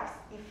types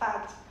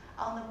effect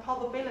on the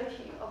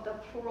probability of the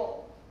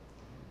plural.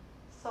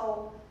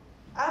 So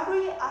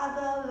every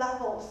other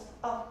levels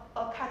of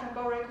a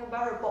categorical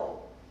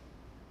variable,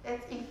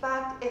 its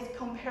effect is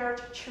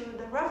compared to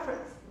the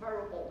reference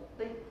variable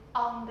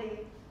on the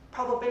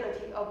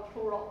probability of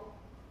plural.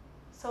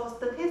 So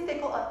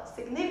statistical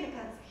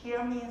significance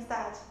here means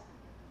that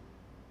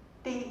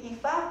the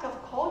effect of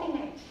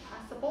coordinate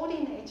and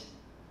subordinate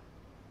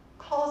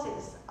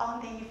clauses on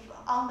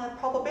the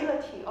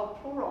probability of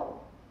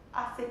plural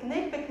are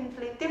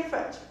significantly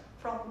different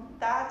from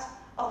that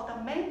of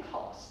the main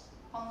clause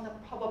on the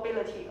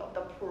probability of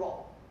the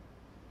plural.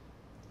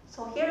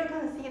 So here you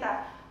can see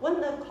that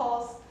when the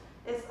clause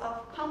is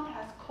of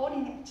complex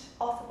coordinate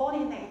or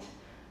subordinate,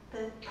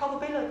 the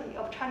probability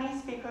of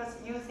Chinese speakers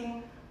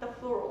using the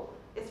plural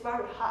is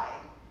very high,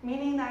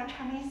 meaning that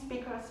Chinese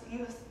speakers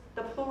use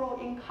the plural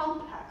in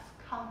complex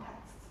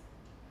contexts.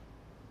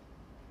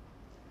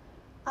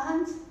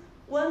 And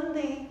when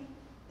the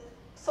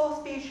source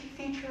speech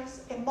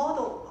features a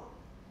model,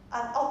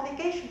 an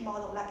obligation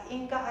model like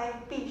应该,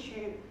必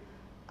须,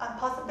 and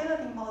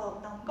possibility model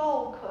能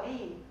够,可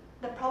以,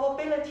 the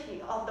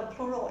probability of the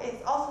plural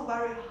is also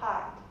very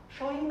high,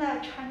 showing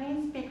that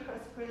Chinese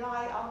speakers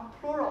rely on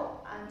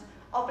plural and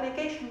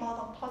obligation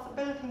model,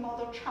 possibility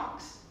model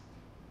chunks.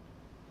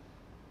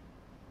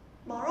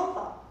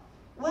 Moreover,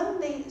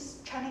 when the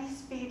Chinese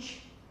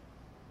speech,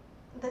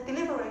 the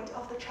delivery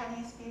of the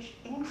Chinese speech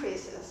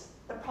increases,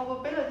 the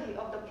probability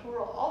of the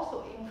plural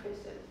also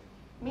increases,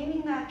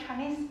 meaning that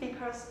Chinese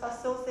speakers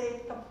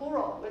associate the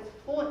plural with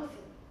fluency.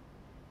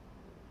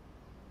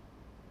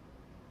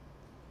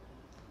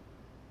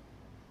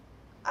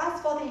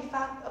 As for the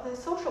effect of the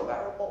social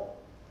variable,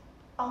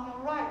 on your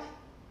right,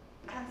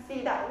 you can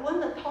see that when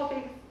the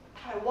topic is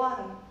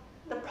Taiwan,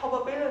 the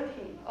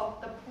probability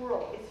of the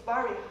plural is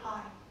very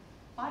high,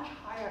 much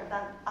higher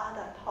than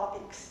other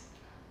topics.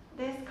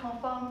 This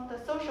confirms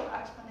the social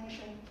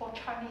explanation for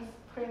Chinese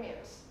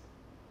premiers.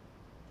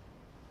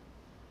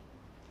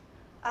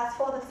 As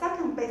for the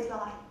second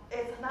baseline,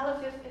 its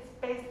analysis is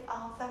based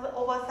on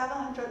over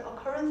 700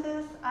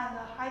 occurrences and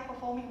a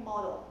high-performing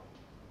model.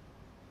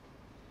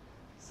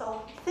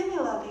 So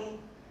similarly,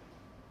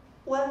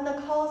 when the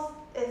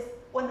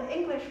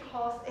English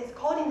clause is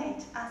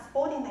coordinate and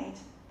subordinate,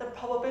 the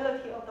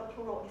probability of the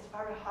plural is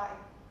very high.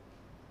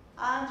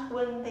 and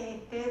when the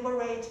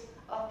delivery rate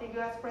of the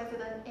US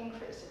president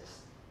increases.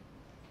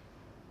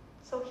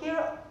 So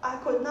here I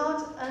could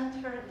not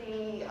enter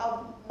the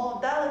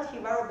modality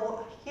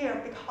variable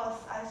here because,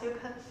 as you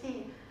can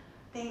see,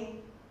 the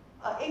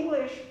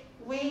English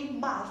we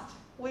must,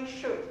 we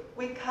should,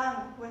 we can,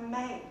 we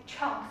may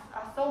chunks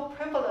are so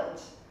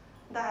prevalent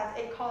that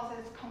it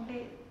causes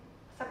complete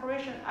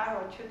separation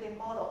error to the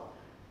model.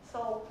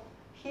 So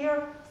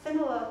here,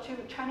 similar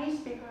to Chinese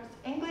speakers,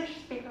 English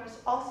speakers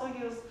also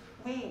use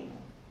we,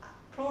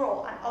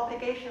 plural, and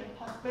obligation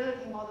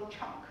possibility model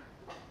chunk.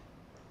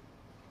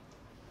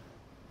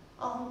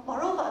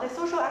 Moreover, the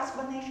social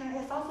explanation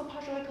is also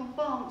partially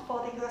confirmed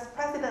for the US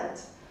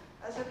president.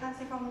 As you can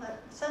see from the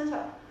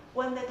center,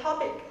 when the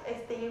topic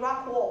is the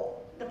Iraq War,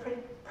 the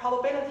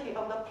probability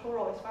of the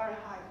plural is very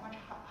high, much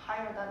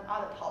higher than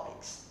other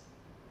topics.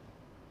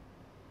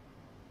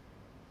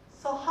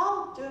 So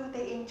how do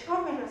the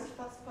interpreter's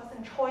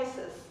first-person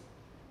choices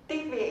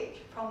deviate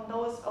from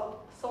those of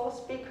sole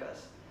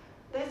speakers?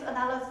 This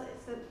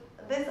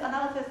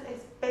analysis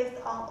is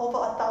based on over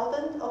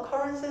 1,000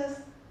 occurrences.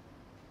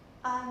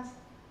 And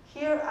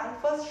here I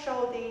first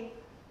show the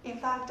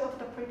effect of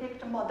the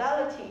predicted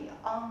modality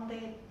on the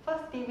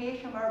first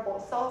deviation variable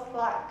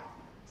source-like.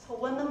 So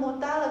when the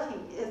modality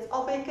is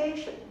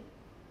obligation,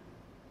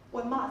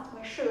 we must,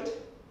 we should,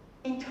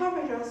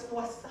 interpreters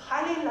was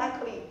highly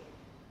likely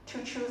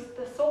to choose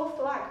the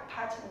source-like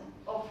pattern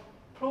of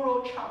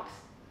plural chunks,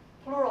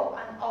 plural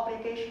and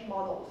obligation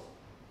models,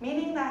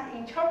 meaning that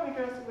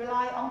interpreters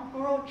rely on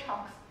plural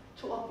chunks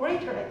to a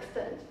greater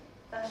extent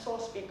than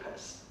source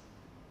speakers.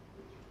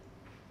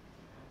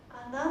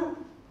 And then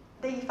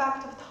the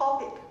effect of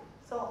topic.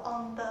 So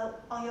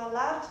on your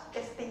left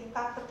is the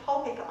effect of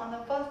topic on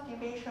the first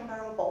deviation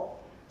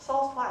variable,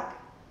 source-like.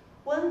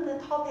 When the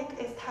topic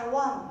is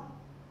Taiwan,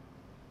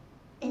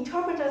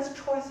 interpreters'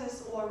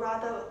 choices were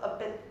rather a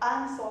bit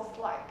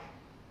unsource-like.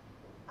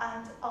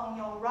 And on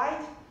your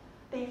right,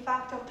 the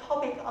effect of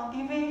topic on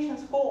deviation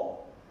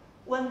score.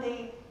 When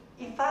the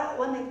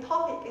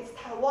topic is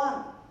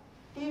Taiwan,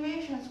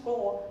 deviation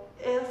score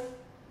is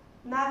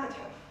negative,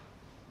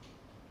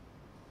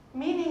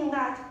 meaning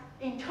that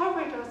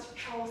interpreters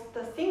chose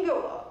the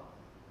singular,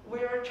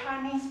 where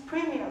Chinese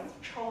premiers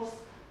chose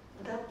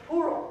the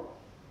plural.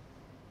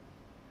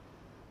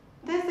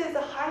 This is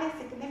a highly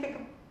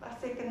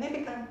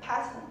significant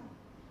pattern.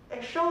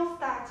 It shows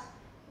that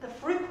the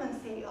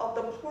frequency of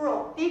the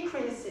plural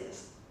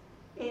decreases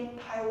in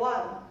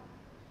Taiwan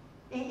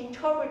in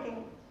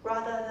interpreting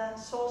rather than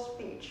source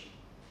speech.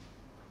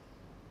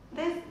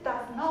 This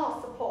does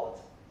not support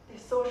the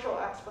social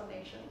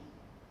explanation.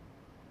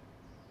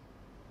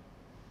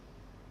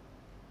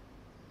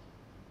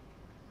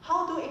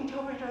 How do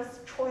interpreters'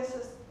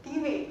 choices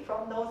deviate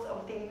from those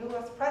of the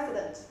US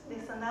president?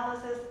 This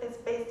analysis is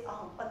based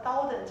on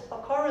 1,000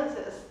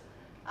 occurrences.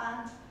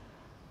 And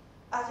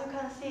as you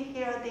can see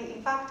here, the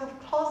effect of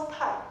clause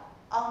type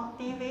on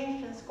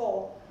deviation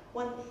score.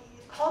 When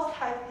clause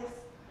type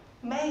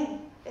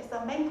is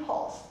the main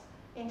clause,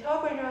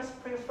 interpreters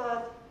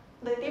prefer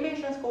the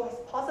deviation score is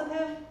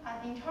positive,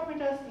 and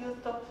interpreters use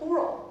the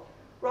plural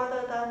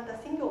rather than the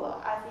singular,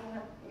 as in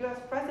the US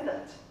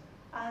president.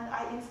 And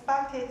I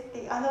inspected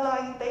the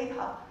underlying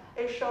data.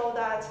 It showed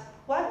that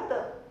whether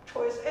the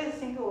choice is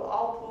singular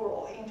or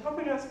plural,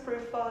 interpreters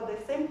prefer the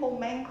simple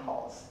main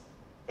clause.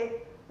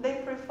 They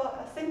prefer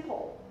a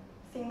simple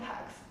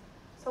syntax.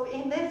 So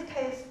in this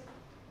case,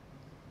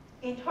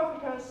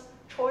 interpreters'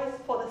 choice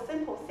for the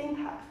simple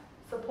syntax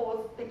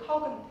supports the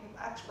cognitive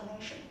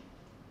explanation.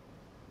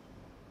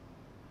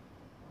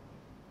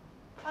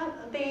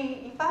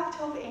 The effect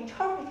of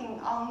interpreting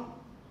on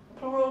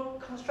plural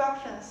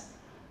constructions.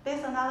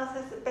 This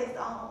analysis is based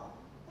on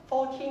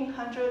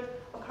 1,400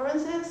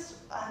 occurrences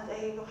and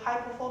a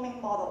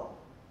high-performing model.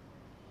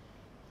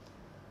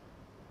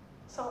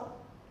 So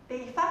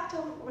the effect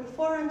of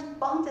referent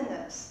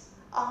boundedness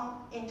on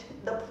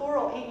the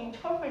plural in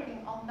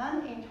interpreting or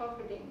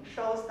non-interpreting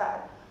shows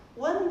that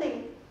when the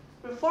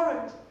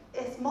referent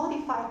is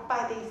modified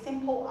by the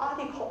simple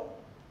article,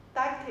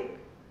 deictic,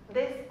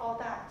 this or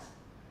that,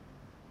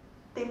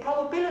 the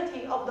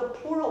probability of the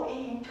plural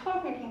in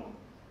interpreting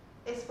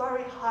is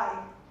very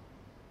high,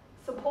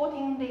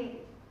 supporting the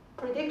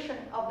prediction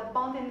of the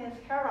boundedness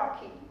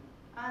hierarchy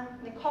and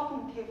the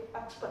cognitive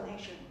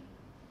explanation.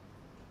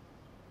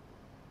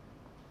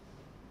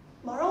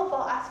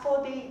 Moreover, as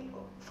for the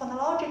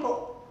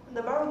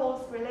the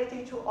variables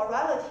related to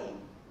orality,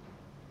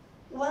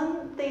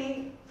 when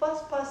the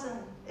first person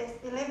is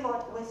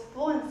delivered with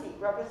fluency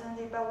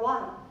represented by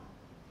 1,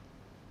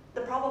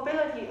 the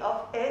probability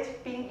of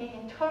it being in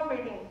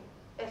interpreting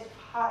is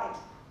high,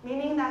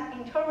 meaning that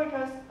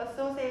interpreters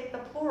associate the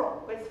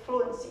plural with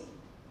fluency.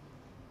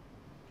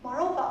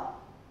 Moreover,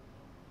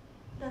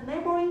 the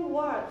neighboring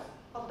words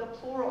of the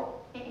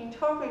plural in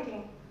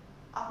interpreting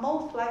are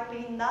most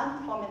likely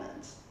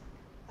non-prominent.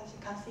 As you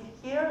can see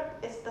here,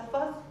 it's the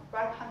first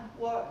right-hand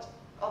word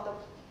of the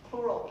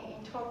plural in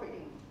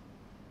interpreting,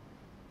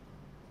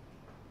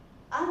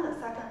 and the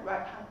second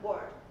right-hand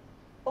word.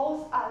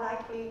 Both are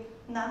likely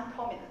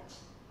non-prominent.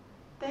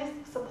 This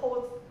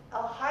supports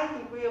a high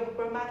degree of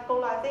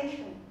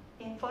grammaticalization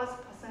in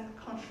first-person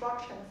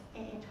constructions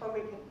in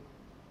interpreting.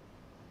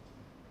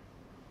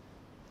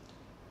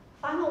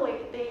 Finally,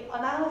 the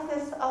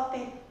analysis of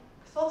the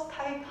source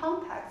type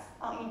context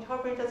on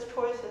interpreters'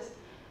 choices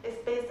is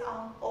based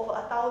on over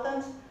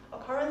 1,000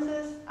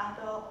 occurrences and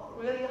a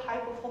really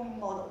high-performing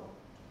model.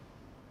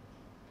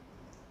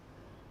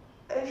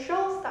 It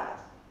shows that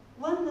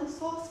when the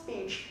source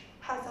speech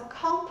has a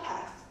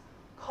complex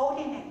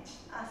coordinate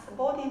and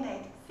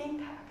subordinate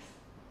syntax,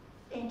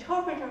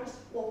 interpreters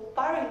will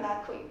very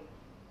likely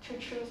to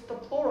choose the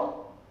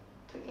plural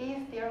to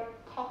ease their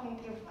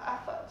cognitive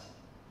effort.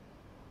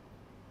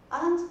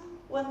 And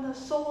when the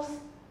source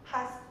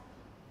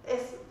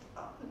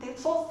the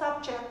source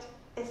subject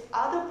is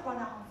other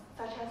pronouns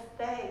such as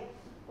they,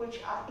 which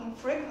are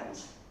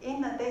infrequent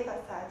in the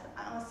dataset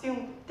and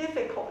assumed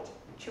difficult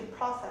to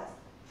process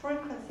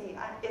frequency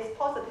and is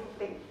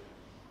positively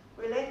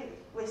related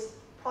with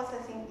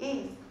processing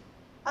ease.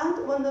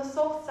 And when the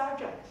source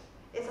subject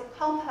is a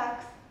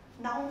complex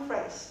noun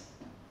phrase,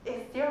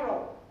 is a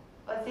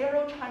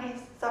zero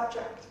Chinese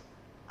subject,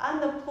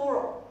 and the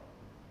plural,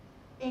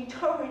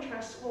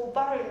 interpreters will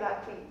very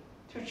likely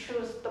to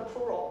choose the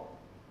plural.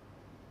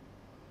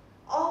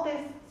 All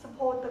this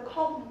support the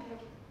cognitive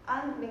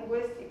and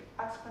linguistic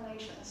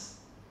explanations.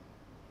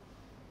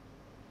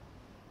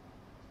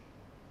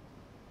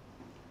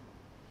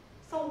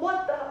 So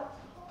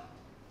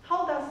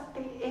how does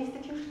the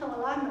institutional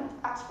alignment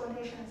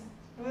explanations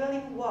really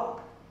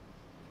work?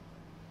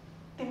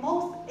 The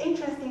most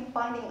interesting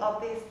finding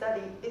of this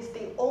study is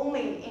the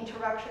only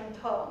interaction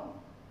term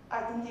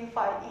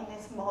identified in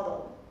this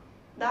model,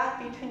 that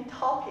between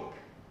topic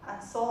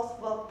and source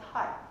verb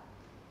type.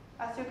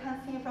 As you can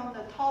see from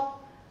the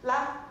top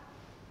left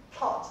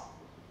plot,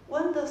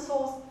 when the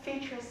source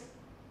features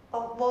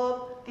a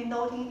verb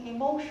denoting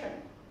emotion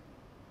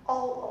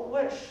or a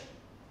wish,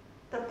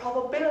 the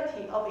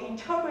probability of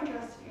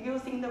interpreters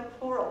using the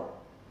plural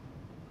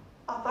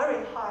are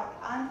very high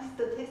and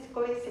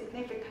statistically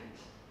significant.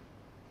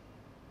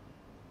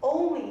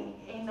 Only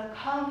in the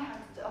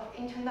context of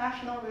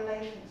international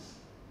relations,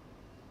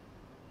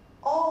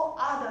 all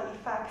other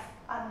effects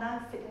are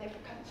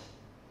non-significant.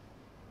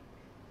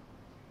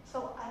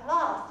 So at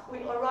last, we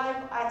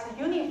arrive at a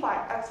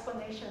unified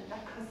explanation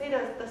that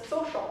considers the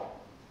social,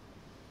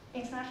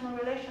 international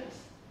relations,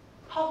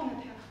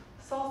 cognitive,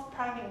 source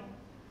priming,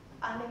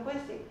 and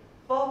linguistic,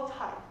 verb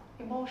type,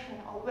 emotion,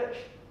 or wish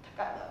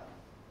together.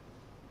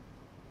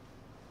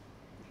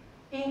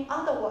 In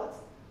other words,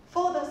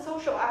 for the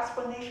social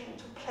explanation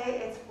to play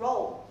its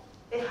role,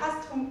 it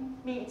has to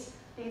meet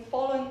the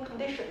following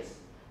conditions.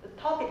 The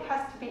topic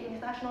has to be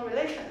international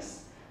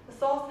relations. The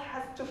source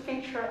has to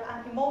feature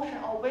an emotion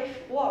or wish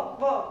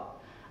verb,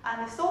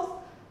 and the source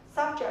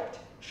subject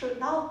should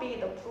not be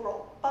the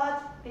plural,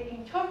 but the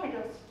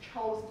interpreters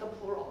chose the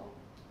plural.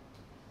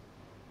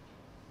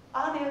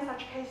 Are there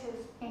such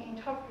cases in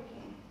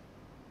interpreting?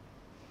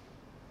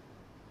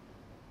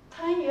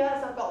 10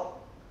 years ago,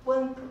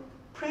 when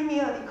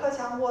Premier Li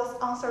Keqiang was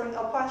answering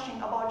a question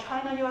about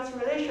China-US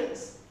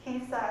relations,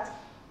 he said,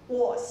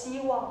 我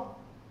希望,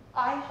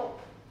 I hope.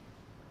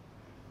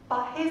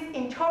 But his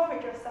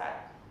interpreter said,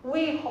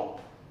 we hope.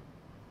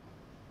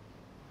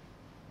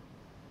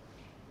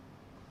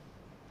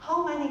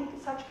 How many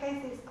such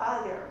cases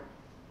are there?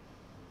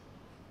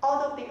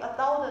 Out of the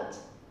 1,000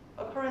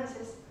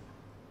 occurrences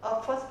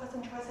of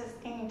first-person choices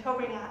in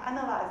interpreting and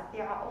analyzing,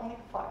 there are only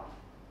 5,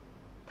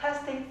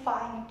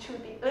 testifying to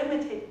the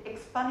limited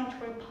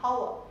explanatory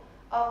power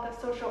of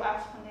the social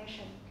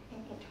explanation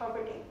in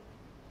interpreting.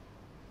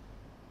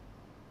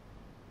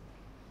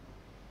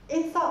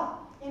 In sum,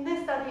 in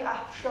this study, I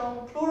have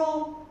shown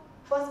plural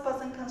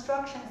first-person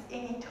constructions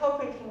in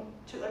interpreting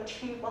to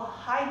achieve a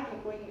high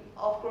degree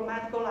of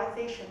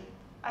grammaticalization,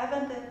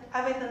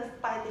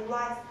 evidenced by the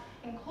rise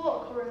in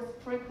co-occurrence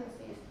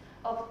frequencies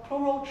of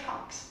plural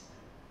chunks,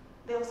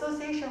 the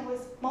association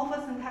with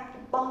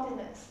morphosyntactic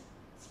boundedness,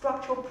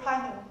 structural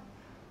priming,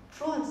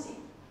 fluency,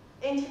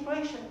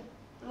 integration,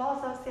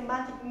 loss of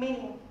semantic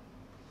meaning,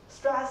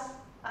 stress,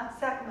 and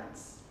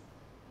segments.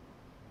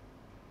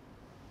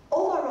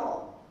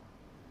 Overall,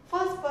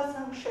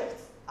 first-person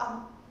shifts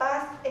are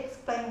best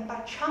explained by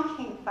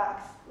chunking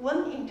effects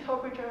when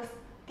interpreters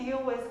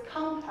deal with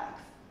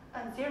complex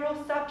and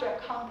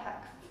zero-subject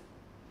contexts.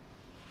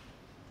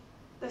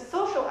 The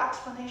social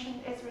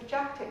explanation is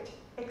rejected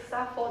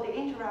except for the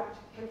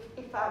interactive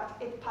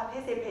effect it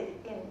participated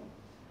in.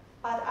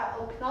 But I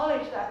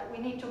acknowledge that we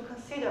need to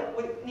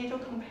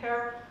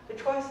compare the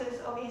choices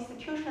of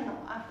institutional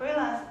and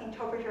freelance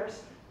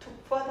interpreters to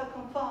further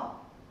confirm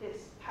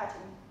this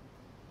pattern.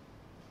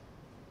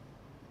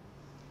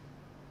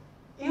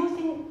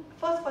 Using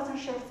first-person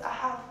shifts,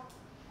 as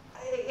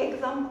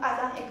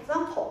an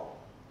example,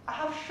 I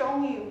have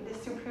shown you the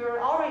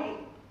superiority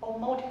of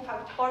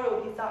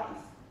multifactorial designs.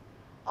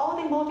 All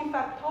the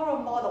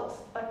multifactorial models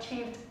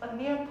achieved a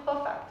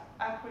near-perfect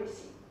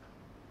accuracy,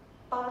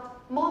 but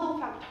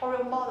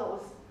monofactorial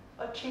models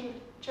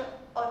achieved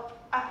an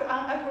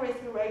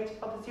accuracy rate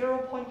of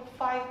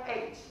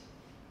 0.58.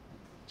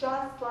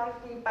 just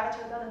slightly better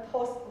than the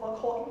toss of a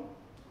coin.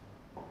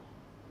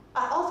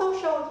 I also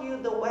showed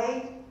you the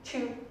way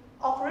to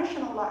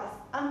operationalize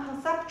and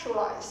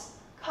conceptualize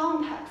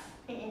context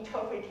in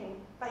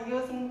interpreting by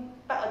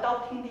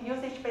adopting the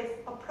usage-based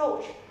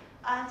approach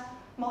and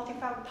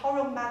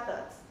multifactorial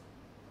methods.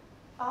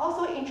 I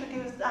also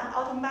introduced an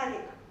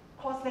automatic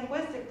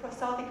cross-linguistic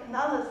prosodic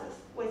analysis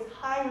with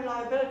high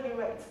reliability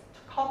rates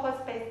to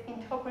corpus-based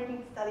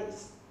interpreting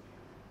studies.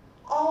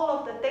 All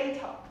of the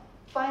data,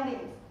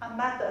 findings, and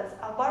methods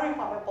are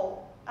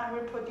verifiable and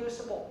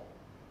reproducible.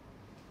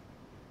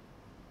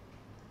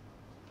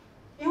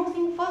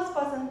 Using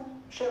first-person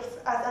shifts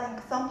as an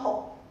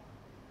example,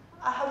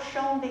 I have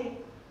shown the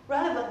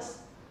relevance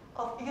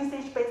of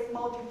usage-based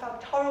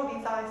multifactorial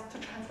designs to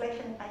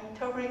translation and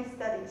interpreting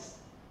studies.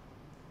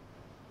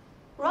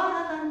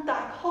 Rather than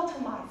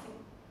dichotomizing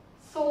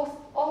source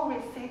or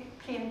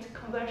recipient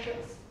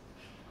conventions,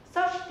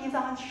 such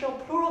designs show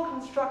plural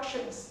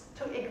constructions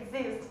to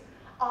exist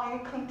on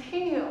a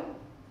continuum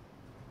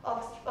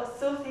of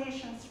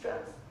association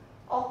strengths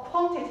or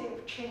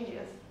quantitative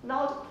changes,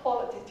 not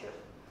qualitative,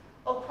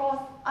 across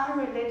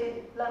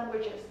unrelated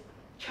languages,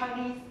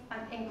 Chinese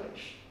and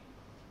English.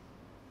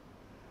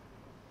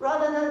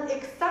 Rather than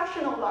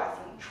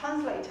exceptionalizing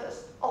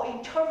translators or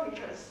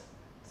interpreters,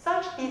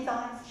 such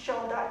designs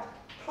show that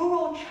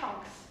plural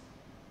chunks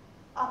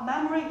are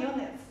memory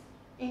units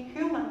in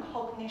human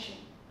cognition,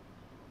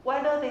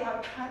 whether they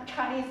are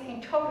Chinese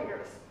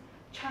interpreters,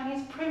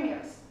 Chinese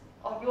premiers,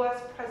 or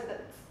US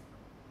presidents.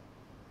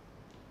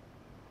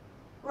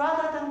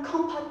 Rather than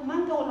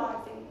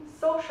compartmentalizing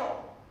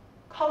social,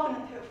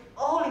 cognitive,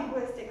 or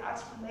linguistic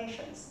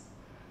explanations,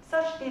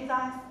 such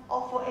designs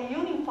offer a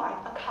unified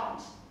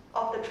account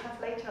of the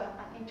translator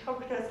and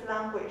interpreter's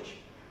language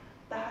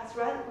that has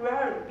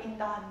rarely been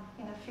done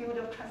in the field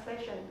of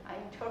translation and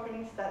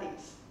interpreting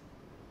studies.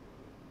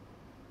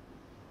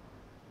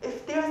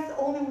 If there's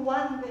only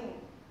one thing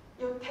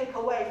you take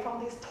away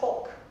from this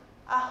talk,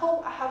 I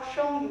hope I have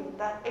shown you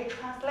that a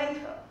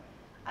translator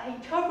and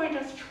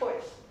interpreter's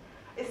choice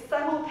is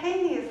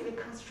simultaneously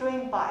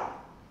constrained by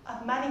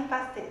and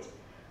manifested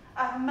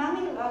at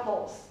many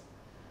levels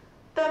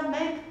that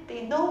make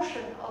the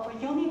notion of a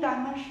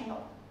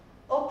unidimensional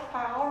or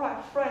priori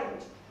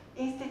framed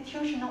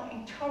institutional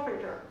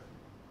interpreter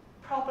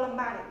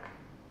problematic.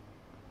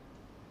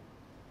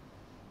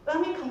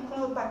 Let me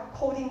conclude by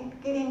quoting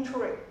Gideon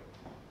Turing.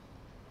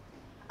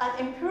 An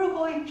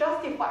empirically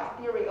justified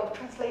theory of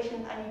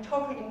translation and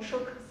interpreting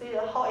should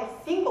consider how a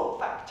single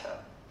factor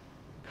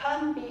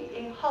can be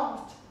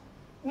enhanced,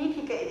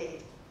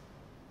 mitigated,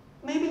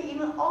 maybe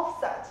even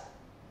offset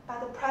by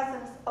the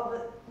presence of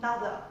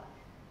another.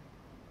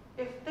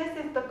 If this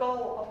is the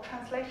goal of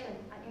translation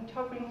and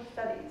interpreting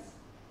studies,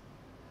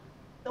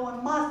 then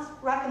one must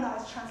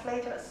recognize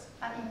translators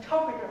and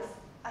interpreters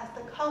as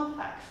the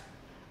complex,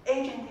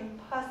 agentive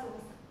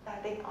persons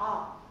that they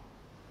are.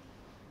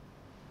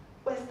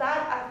 With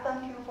that, I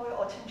thank you for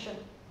your attention.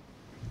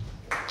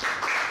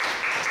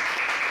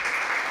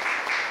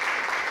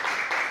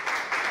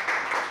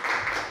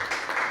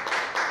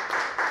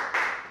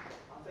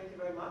 Thank you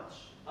very much.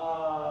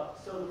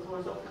 So the floor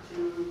is open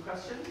to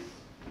questions.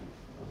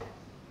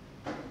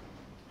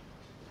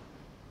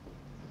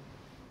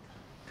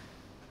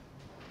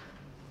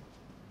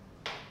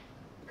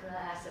 Could I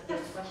ask the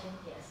first question?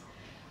 Yes.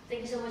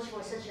 Thank you so much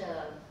for such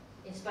a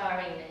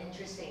inspiring and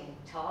interesting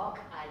talk.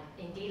 I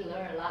indeed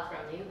learned a lot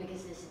from you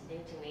because this is new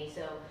to me,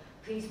 so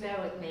please bear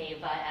with me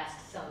if I ask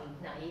some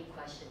naive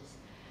questions.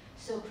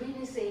 So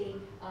previously,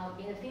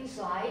 in a few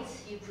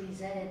slides, you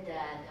presented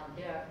that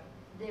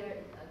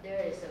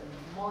there is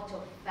a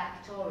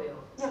multifactorial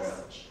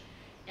approach,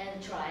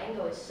 and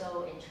triangle is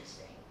so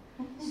interesting.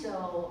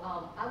 So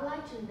I'd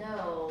like to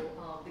know,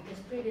 because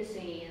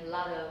previously in a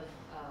lot of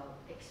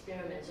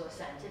experiments or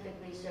scientific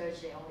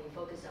research, they only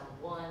focus on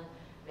one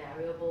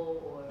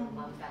variable or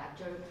one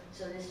factor.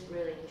 So this is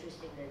really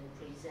interesting that you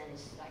present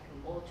is like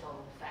a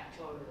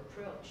multifactorial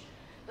approach.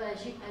 But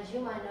as you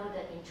might know,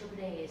 that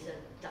interpreting is a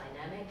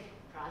dynamic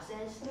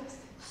process. Yes.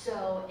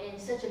 So in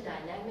such a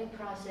dynamic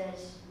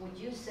process, would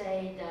you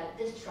say that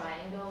this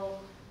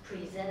triangle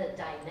presents a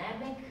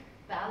dynamic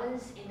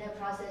balance in that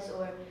process,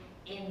 or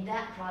in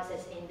that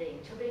process, in the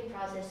interpreting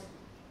process,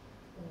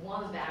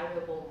 one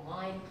variable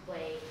might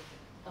play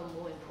a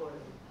more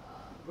important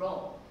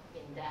role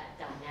in that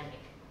dynamic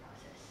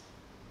process?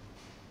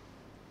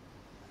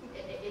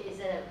 Is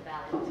that a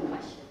valid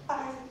question?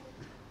 By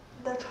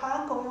the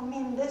triangle, you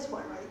mean this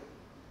one, right?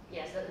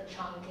 Yes, the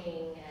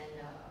chunking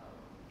and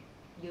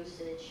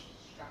usage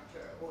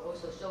structure, or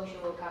also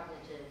social,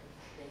 cognitive,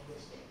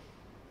 linguistic.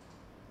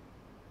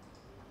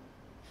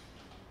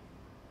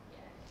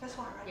 Yeah. This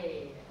one, right?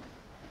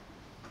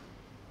 Yeah.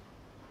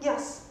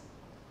 Yes.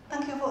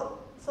 Thank you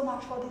so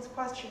much for this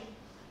question.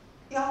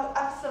 You are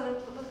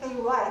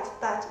absolutely right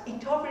that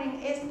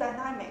interpreting is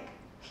dynamic.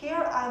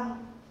 Here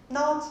I'm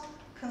not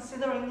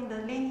considering the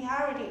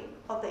linearity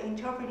of the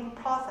interpreting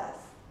process,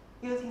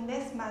 using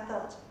this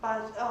method,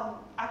 but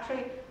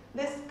actually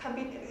this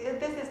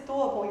is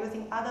doable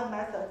using other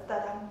methods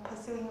that I'm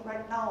pursuing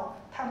right now,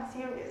 time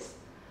series.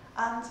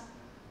 And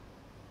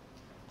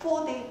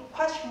for the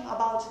question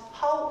about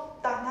how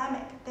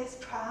dynamic this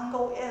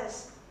triangle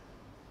is,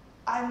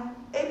 I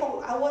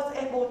was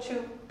able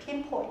to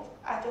pinpoint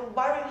at a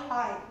very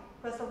high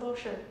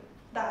resolution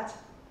that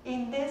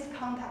in this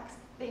context,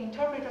 the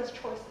interpreter's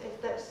choice is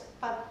this,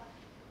 but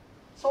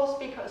source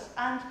speakers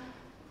and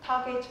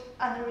target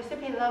and the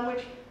recipient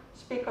language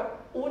speaker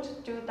would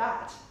do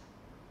that.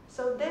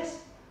 So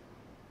this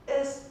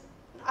is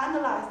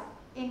analyzed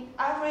in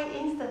every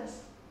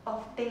instance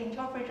of the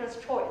interpreter's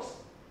choice.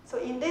 So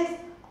in this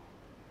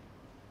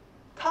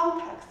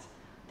context,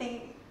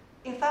 the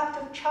effect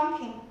of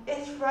chunking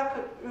is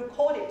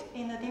recorded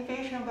in the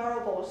deviation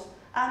variables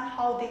and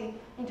how the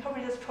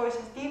interpreter's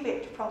choices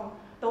deviate from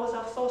those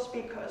of source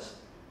speakers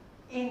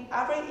in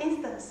every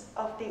instance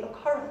of the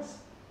occurrence.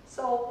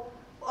 So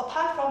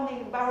apart from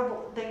the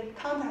variable, the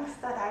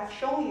context that I've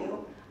shown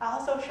you, I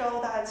also show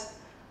that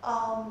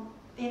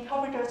the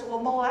interpreters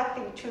were more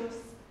likely to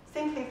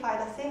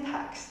simplify the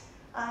syntax.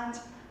 And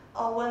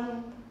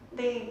when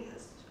the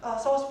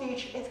source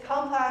speech is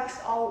complex,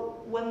 or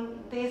when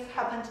this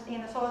happens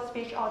in the source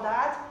speech or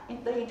that,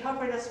 the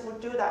interpreters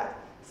would do that.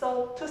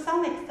 So to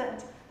some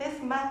extent,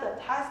 this method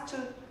has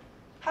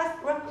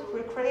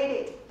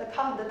recreated the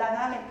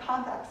dynamic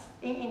context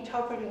in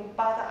interpreting,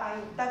 but I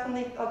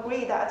definitely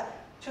agree that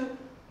to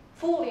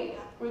fully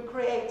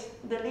recreate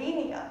the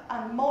linear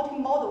and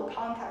multimodal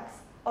context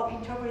of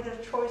interpreter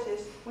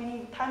choices, we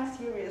need time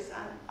series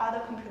and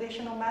other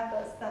computational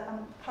methods that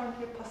I'm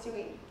currently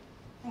pursuing.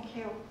 Thank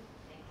you.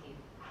 Thank you.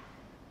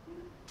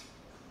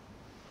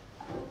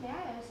 May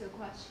I ask a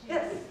question?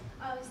 Yes.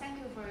 Thank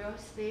you for your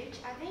speech.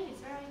 I think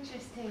it's very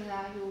interesting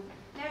that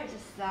there is a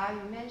slide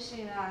you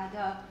mentioned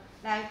that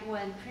like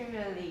when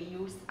previously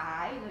used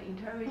I, the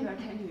interpreter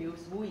tend to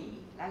use we,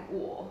 like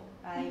我.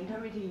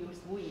 Interpreter use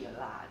we a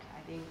lot,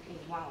 I think, in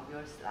one of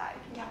your slides.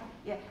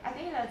 Yeah, I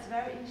think that's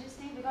very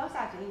interesting because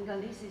I think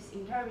this is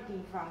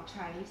interpreting from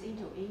Chinese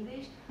into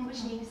English,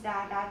 which means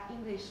that that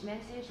English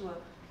message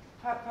will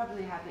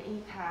probably have an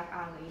impact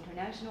on the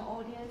international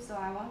audience. So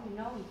I want to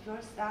know if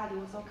your study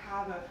also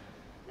cover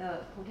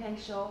the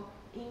potential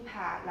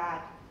impact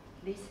that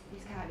this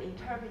kind of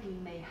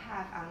interpreting may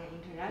have on an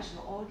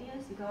international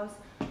audience, because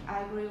I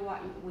agree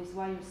with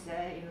what you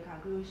said in the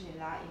conclusion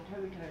that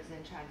interpreters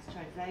and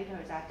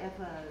translators are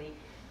definitely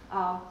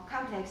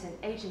complex and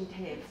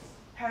agentive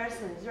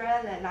persons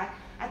rather than like,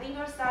 I think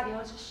your study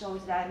also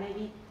shows that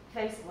maybe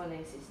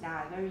faithfulness is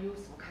not a very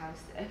useful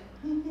concept.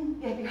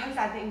 Yeah, because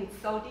I think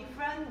it's so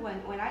different.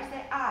 When I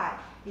say I,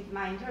 if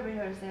my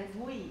interpreter says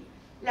we,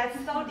 that's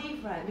so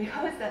different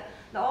because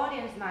the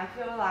audience might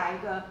feel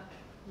like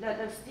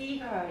the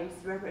speaker is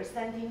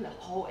representing the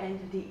whole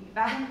entity,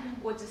 but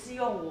我只是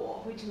用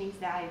我, which means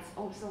that it's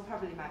also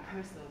probably my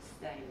personal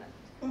statement.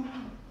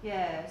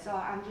 Yeah, so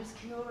I'm just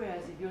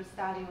curious if your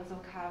study also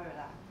cover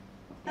that.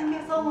 Thank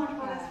you so much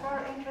for this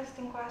very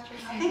interesting question.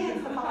 I think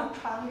it's about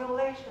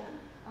triangulation,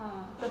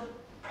 the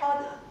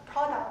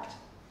product,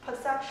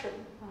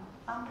 perception,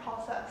 and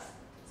process.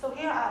 So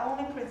here I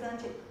only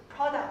presented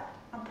product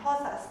and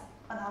process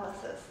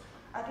analysis.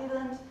 I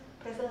didn't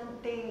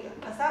present the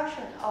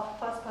perception of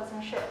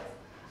first-person shifts.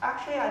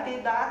 Actually, I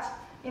did that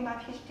in my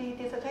PhD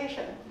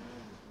dissertation.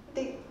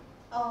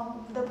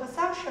 The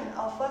perception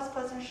of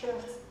first-person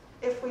shifts,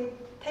 if we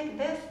take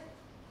this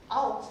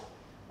out,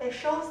 it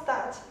shows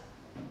that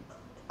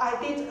I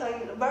did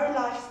a very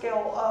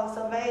large-scale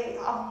survey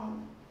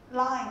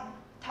online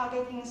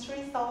targeting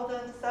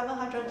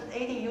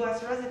 3,780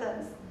 US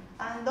residents.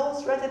 And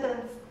those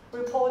residents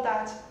report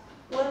that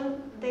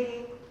when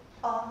the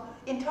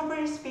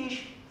interpreted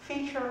speech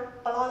feature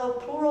a lot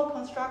of plural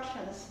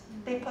constructions,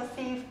 they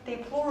perceive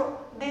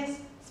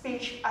this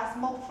speech as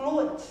more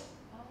fluent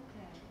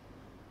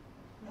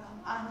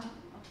and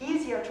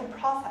easier to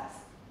process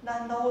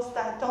than those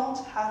that don't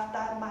have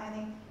that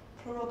many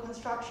plural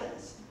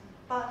constructions.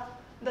 But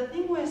the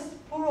thing with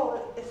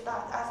plural is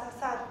that, as I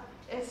said,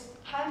 it's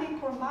highly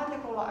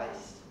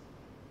grammaticalized.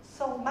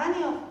 So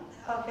many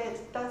of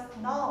it does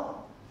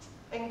not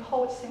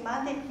encode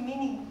semantic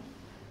meaning.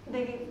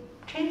 The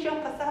change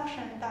of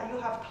perception that you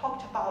have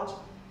talked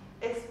about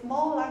is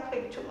more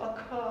likely to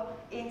occur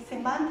in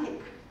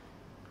semantic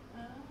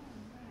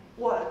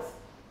words.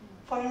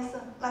 For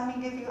instance, let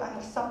me give you an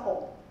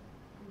example.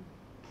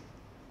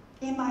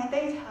 In my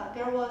data,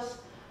 there was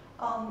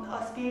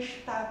a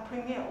speech that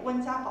Premier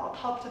Wen Jiabao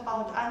talked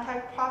about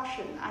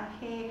anti-corruption, and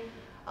he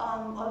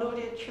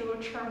alluded to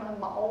Chairman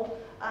Mao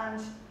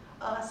and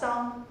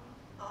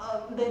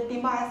the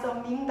demise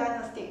of Ming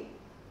Dynasty.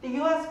 The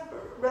US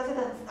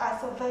residents I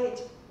surveyed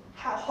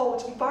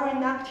hold very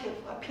negative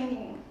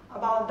opinion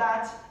about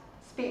that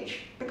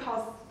speech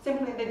because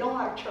simply they don't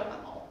like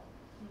Chairman Mao.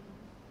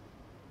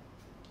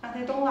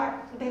 And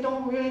they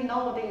don't really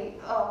know the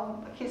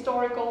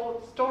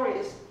historical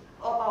stories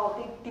about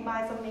the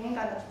demise of Ming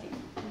Dynasty.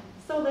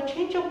 So the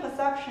change of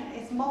perception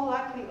is more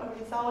likely a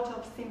result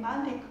of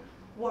semantic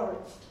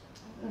words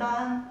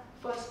than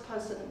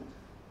first-person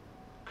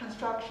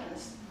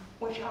constructions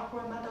which are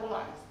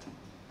grammaticalized.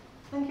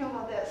 Thank you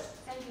for this.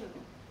 Thank you.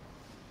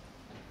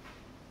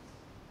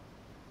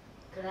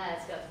 Could I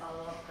ask a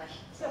follow-up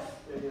question? Yes.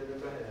 Go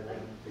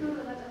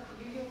ahead.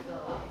 You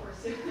go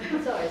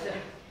first. Sorry.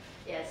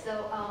 Yeah,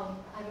 so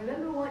I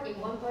remember in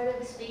one part of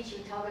the speech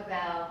you talked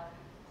about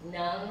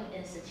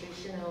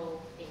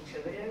non-institutional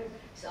interpreter.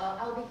 So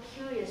I'll be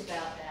curious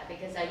about that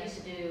because I used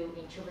to do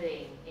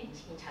interpreting in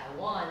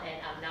Taiwan,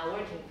 and I'm now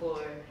working for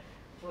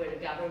the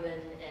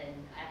government, and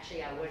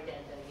actually I worked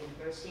at the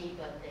university,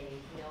 but they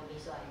know me,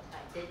 so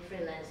I did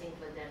freelancing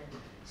for them.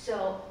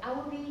 So I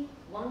would be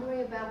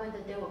wondering about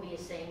whether there will be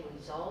the same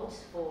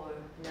results for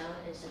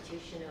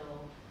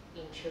non-institutional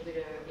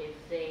interpreter if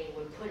they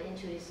were put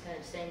into this kind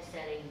of same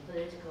setting,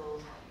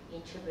 political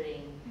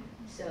interpreting.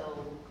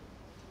 So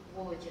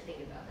what would you think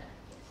about that?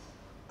 Yes.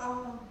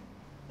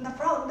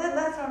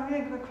 That's a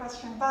really good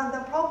question, but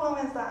the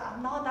problem is that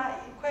I'm not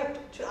that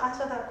equipped to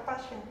answer that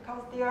question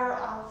because there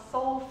are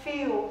so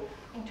few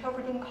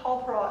interpreting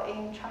corpora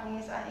in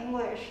Chinese and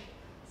English.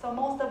 So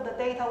most of the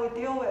data we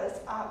deal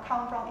with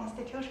come from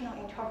institutional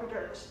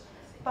interpreters.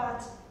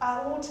 But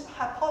I would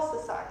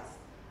hypothesize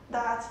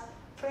that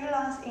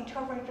freelance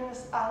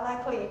interpreters are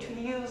likely to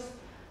use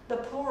the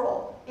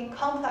plural in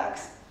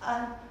complex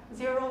and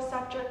zero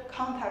subject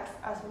context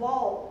as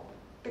well,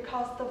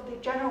 because of the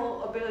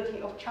general ability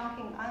of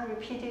chunking and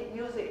repeated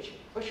usage,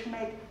 which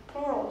make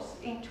plurals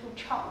into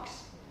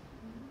chunks.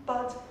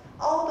 But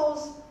all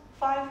those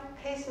 5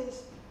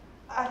 cases,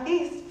 at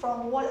least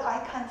from what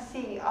I can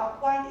see, are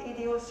quite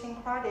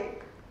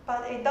idiosyncratic.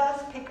 But it does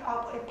pick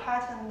up a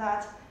pattern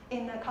that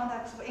in the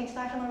context of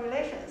international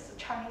relations,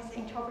 Chinese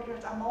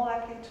interpreters are more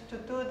likely to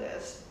do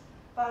this.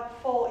 But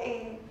for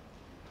a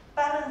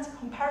balanced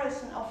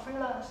comparison of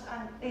freelance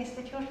and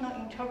institutional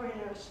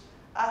interpreters,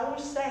 I would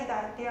say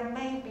that there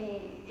may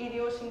be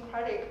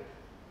idiosyncratic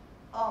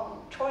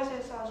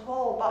choices as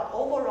well, but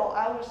overall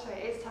I would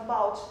say it's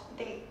about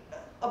the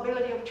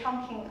ability of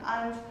chunking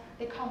and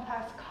the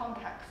complex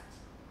contexts.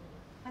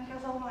 Thank you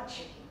so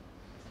much.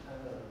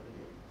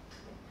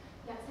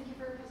 Yes, thank you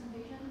for your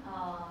presentation.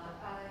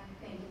 I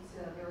think it's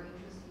a very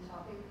interesting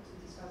topic to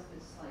discuss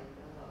this, like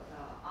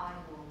I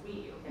will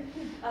read you.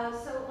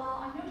 So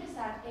I noticed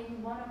that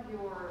in one of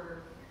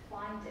your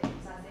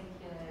findings, I think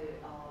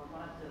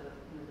one of the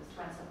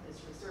strengths of this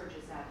research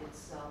is that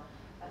it's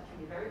can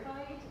be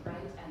verified,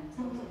 right, and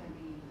also can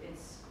be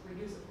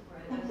reproducible,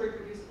 right,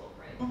 reproducible,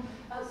 right.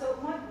 So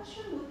my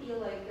question would be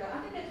like,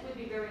 I think that would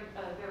be very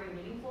very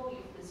meaningful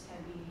if this can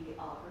be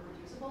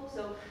reproducible.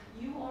 So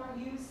you are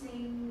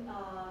using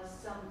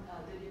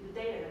the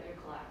data that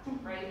you're collecting,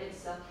 right?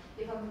 It's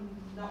if I'm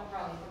not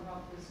wrong,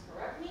 please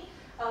correct me.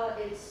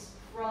 It's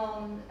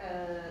from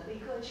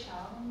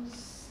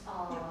CUHK's.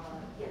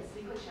 Yes,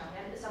 CUHK,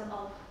 and some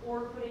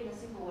or put in a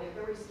simple way,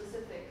 very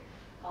specific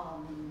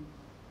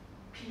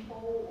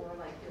people or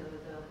like the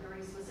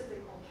very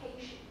specific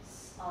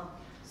occasions.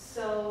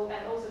 So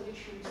and also you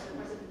choose the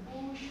President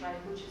Bush, right,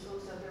 which is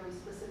also very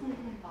specific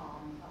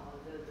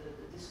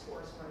the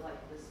discourse or like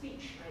the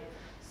speech, right?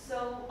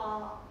 So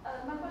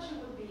my question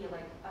would be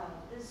like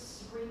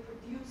this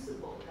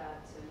reproducible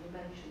that you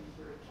mentioned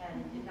here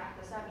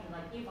does that mean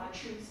like if I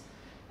choose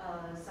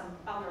some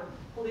other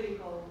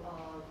political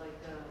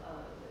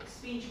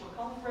speech or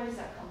conference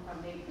that come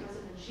from maybe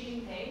President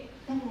Xi Jinping,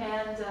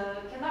 and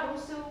can that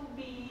also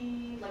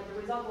be like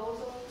the result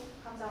also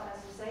comes out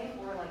as the same,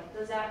 or like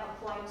does that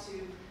apply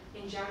to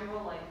in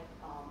general like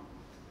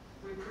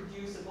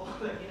reproducible,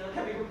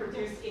 can be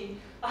reproduced in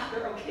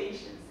other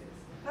occasions?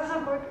 That's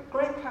a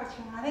great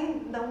question. I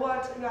think the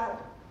word you are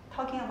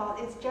talking about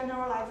is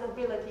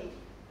generalizability.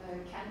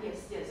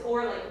 Yes,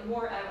 or like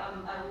more.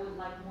 I would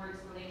like more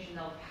explanation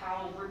of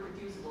how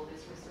reproducible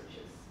this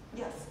research is.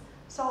 Yes.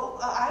 So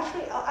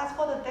actually, as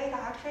for the data,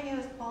 I actually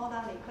used more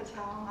than CUHK.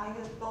 I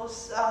used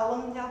both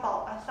Wen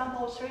Jiabao. I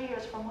sampled 3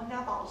 years from Wen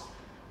Jiabao's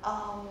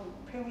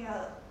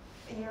premier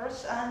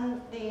years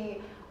and the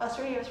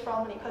 3 years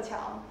from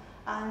CUHK.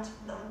 And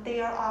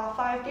there are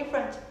 5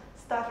 different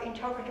staff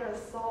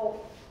interpreters. So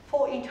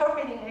for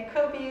interpreting, it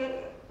could be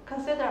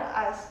considered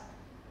as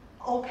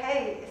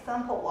okay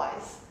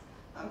sample-wise.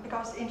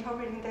 Because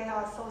interpreting data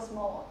are so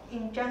small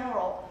in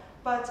general.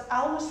 But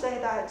I would say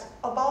that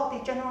about the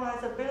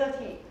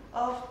generalizability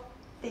of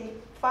the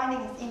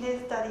findings in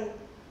this study,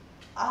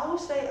 I would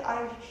say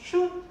I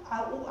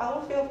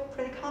would feel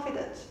pretty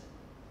confident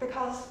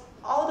because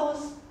all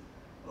those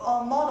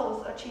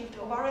models achieved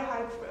very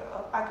high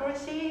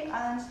accuracy,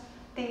 and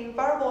the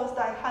variables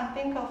that I can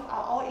think of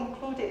are all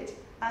included,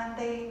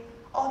 and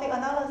all the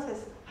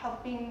analysis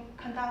have been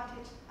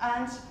conducted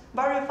and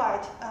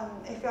verified.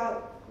 If you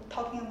are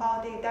talking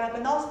about the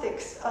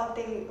diagnostics of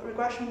the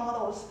regression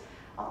models,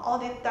 all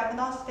the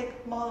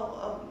diagnostic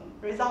model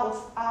results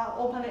are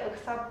openly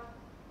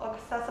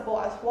accessible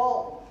as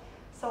well.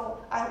 So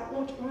I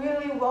would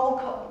really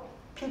welcome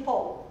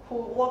people who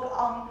work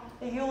on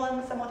the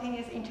UN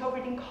simultaneous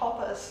interpreting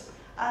corpus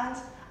and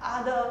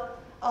other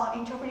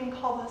interpreting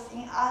corpus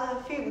in other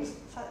fields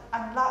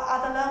and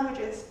other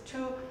languages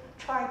to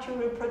try to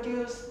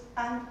reproduce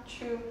and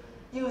to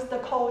use the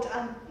code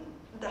and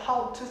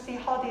to see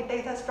how the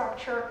data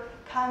structure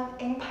can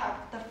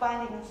impact the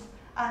findings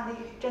and the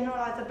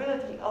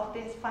generalizability of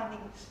these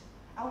findings.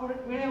 I would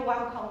really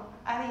welcome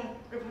any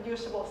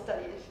reproducible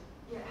studies.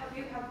 Yeah, have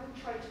you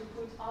tried to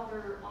put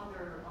other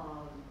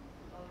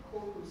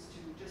corpus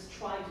to just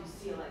try to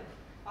see, like,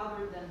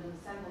 other than the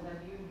sample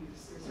that you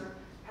use?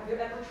 Have you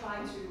ever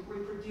tried to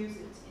reproduce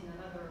it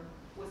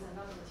with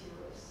another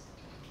materials?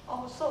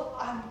 Oh, so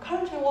I'm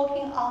currently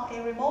working on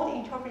a remote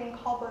interpreting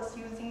corpus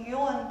using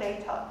UN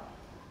data.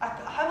 I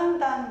haven't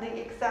done the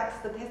exact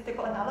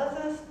statistical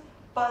analysis,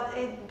 but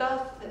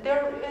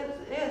there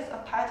is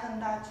a pattern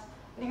that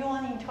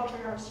UN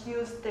interpreters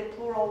use the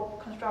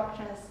plural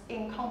constructions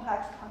in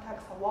complex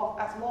contexts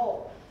as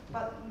well.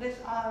 But these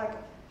are like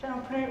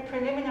general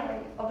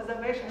preliminary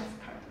observations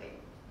currently.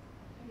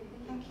 Okay,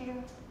 thank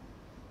you.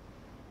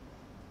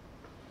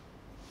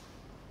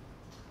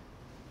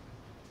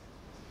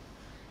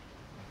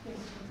 Yes,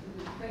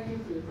 thank you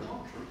for your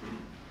talk.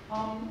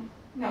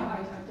 No, I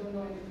don't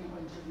know anything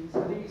about interpreting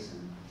studies,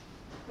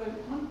 but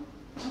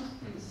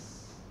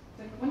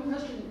one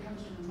question that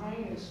comes to my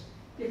mind is,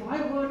 if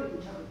I were the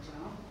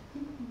interpreter,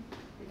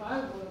 if I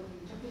were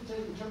the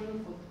interpreting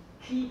for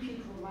key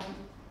people like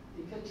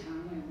Li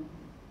Keqiang and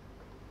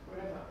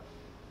whatever,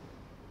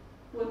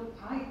 would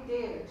I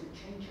dare to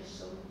change it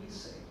so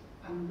easily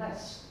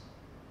unless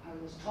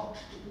I was taught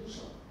to do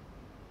so?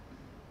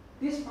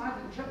 These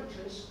 5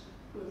 interpreters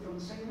were from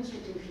the same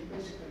institution,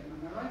 basically, am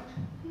I right?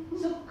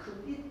 So could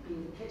it be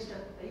the case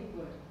that they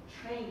were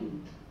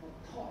trained or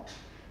taught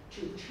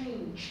to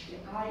change the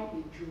I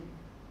into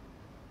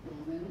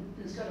woman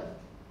instead of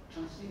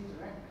translating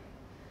directly?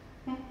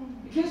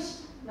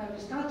 Because now we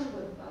started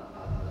with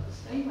a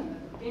statement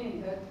at the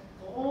beginning that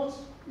for all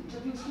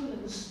interpreting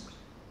students,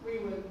 we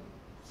were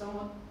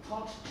somewhat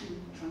taught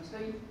to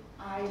translate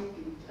I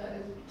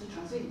to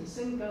translate into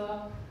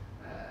singular,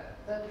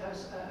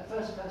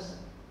 first person.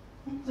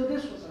 So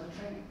this was our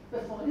training.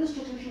 But for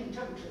institution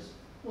interpreters,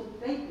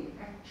 would they be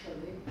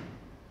actually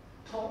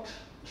taught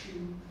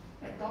to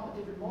adopt a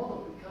different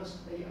model because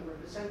they are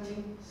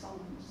representing some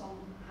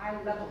high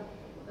level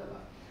or whatever?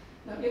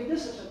 Now, if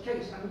this is the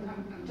case,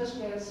 I'm just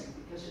guessing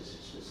because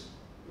it's just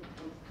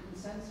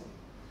consensus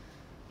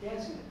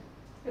guessing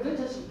it. If it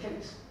is the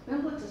case,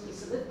 then what is the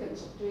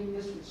significance of doing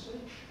this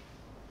research?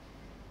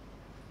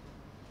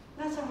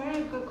 That's a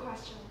really good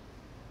question.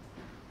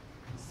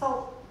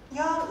 So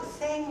you're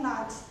saying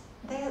that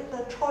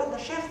the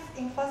shifts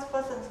in first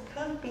persons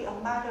could be a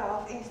matter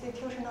of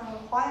institutional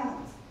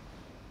requirements.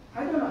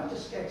 I don't know,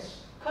 just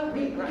guess. Could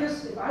be, right?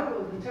 Because if I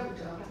were an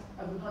interpreter,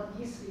 I would not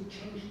easily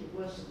change the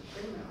words of the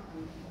trainer.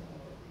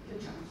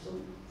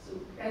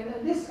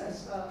 And this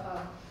as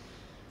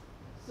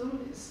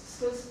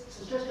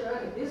suggested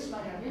earlier, this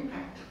might have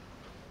impact.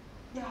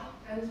 Yeah.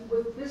 And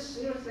with this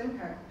serious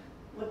impact,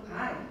 would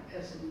I,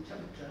 as an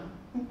interpreter,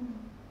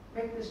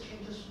 make these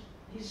changes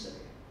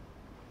easily?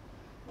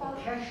 Or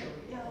casually,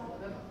 yeah. or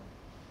whatever.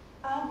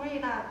 I agree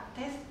that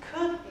this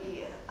could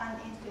be an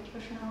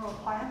institutional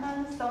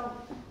requirement. Some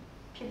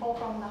people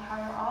from the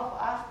higher up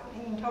ask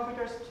the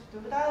interpreters to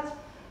do that,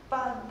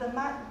 but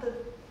the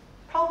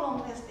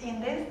problem is in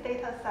this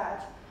data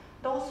set,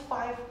 those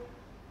 5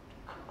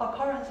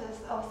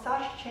 occurrences of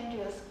such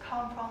changes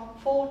come from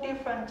 4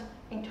 different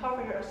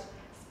interpreters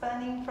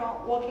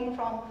working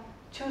from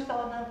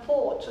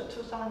 2004 to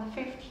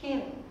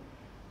 2015.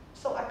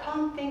 So I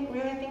can't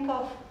really think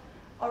of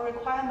a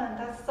requirement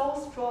that's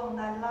so strong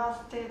that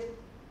lasted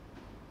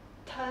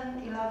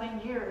 10,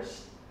 11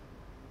 years.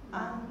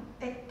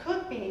 It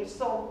could be.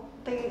 So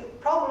the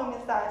problem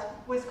is that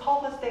with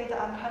corpus data,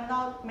 I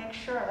cannot make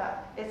sure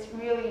that it's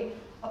really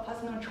a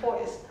personal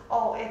choice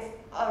or it's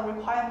a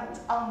requirement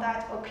on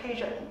that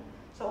occasion.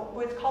 So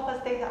with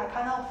corpus data, I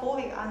cannot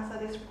fully answer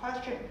this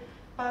question.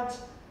 But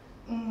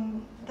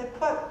the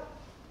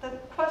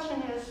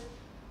question is,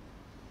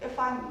 if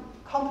I'm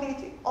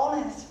completely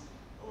honest,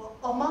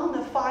 among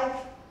the 5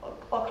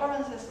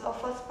 occurrences of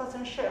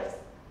first-person shifts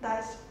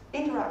that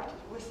interact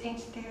with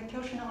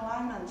institutional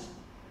alignment,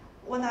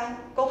 when I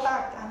go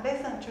back and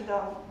listen to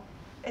them,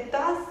 it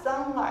does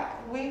sound like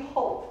we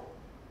hope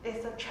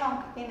is a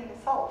chunk in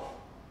itself.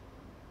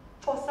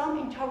 For some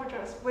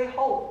interpreters, we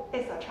hope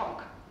is a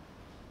chunk.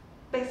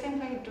 They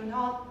simply do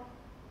not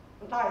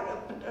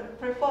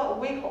prefer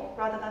we hope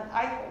rather than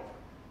I hope.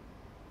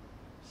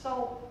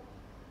 So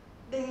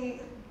the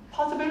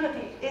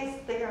possibility is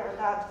there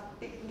that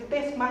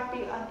this might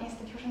be an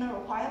institutional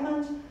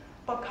requirement,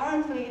 but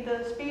currently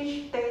the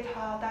speech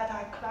data that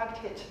I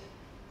collected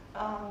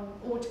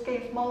would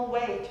give more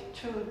weight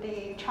to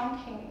the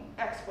chunking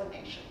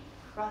explanation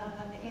rather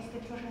than the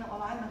institutional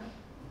alignment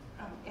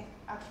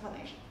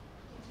explanation.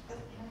 Can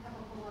I have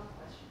a follow-up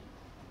question?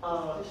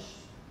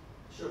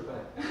 Sure, go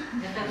ahead.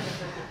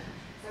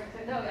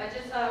 Sorry, no,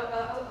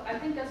 I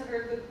think that's a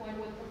very good point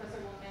what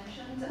Professor Wong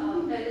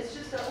mentioned. It's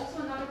just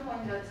also another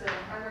point that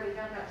I wrote it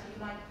down that you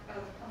might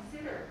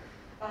consider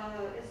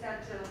is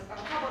that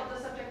how about the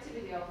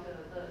subjectivity of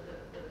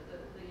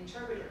the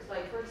interpreter? interpreters.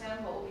 Like for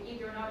example, if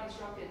you're not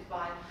instructed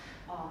by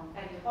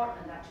any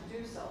department that to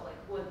do so, like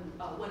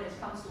when it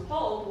comes to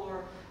whole,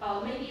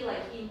 or maybe like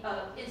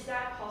is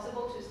that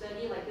possible to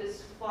study like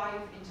this 5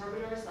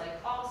 interpreters like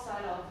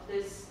outside of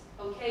this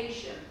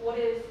occasion? What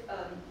if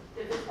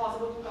it's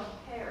possible to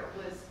compare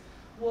with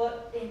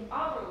what in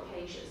other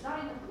occasions, not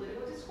in the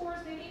political discourse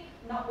maybe,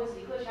 not with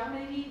Li Keqiang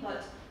maybe,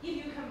 but if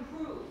you can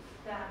prove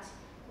that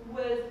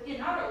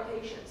in other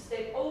occasions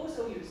they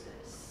also use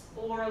this,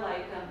 or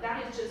like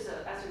that is just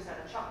as you said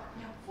a CUHK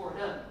for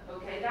them.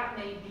 Okay, that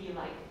may be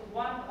like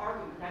one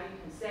argument that you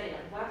can say,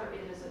 like whether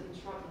it is an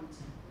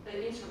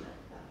instrument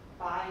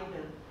by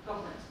the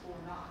government or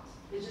not.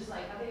 It's just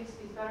like I think it's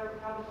better to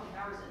have a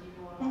comparison if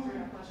you want to answer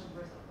that question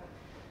first.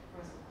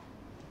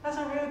 That's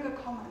a really good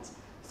comment.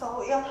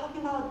 So you're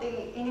talking about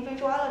the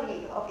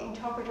individuality of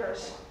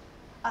interpreters,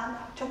 and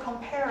to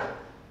compare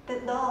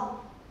them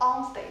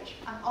on stage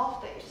and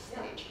off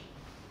stage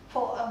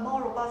for a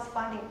more robust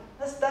finding.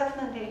 That's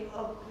definitely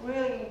a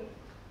really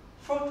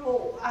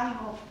fruitful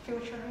animal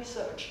future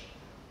research.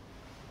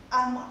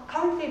 I'm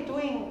currently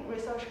doing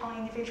research on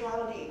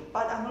individuality,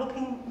 but I'm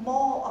looking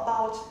more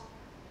about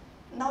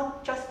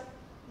not just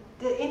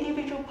the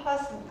individual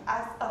person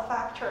as a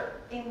factor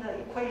in the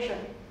equation,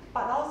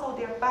 but also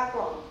their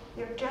background,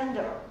 their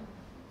gender,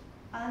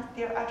 and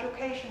their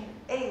education,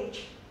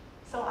 age.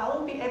 So I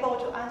will be able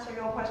to answer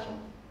your question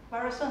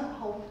very soon, I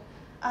hope.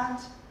 And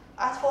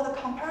as for the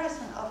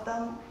comparison of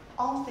them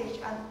on stage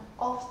and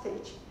off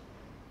stage,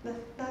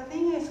 the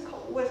thing is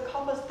with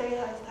corpus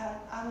data is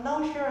that I'm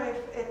not sure if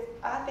it's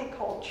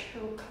ethical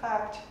to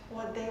collect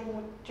what they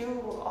would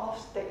do off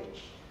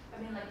stage.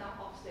 I mean, like not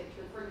off stage,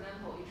 but for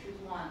example, you choose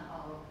one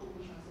who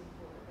we translate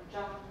for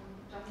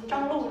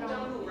Zhang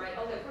Lu, right?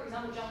 Okay, for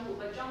example, Zhang Lu,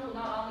 but Zhang Lu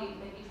not only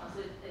maybe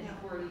translated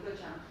for Li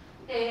Keqiang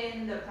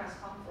in the press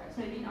conference,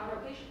 maybe in other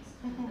occasions,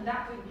 and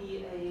that could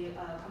be a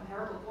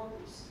comparable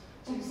corpus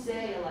to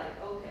say like,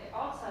 okay,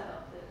 outside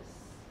of this,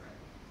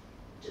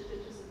 just a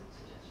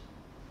suggestion.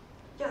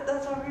 Yeah,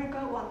 that's a really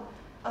good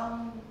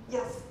one.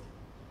 Yes,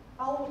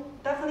 I will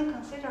definitely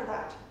consider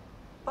that.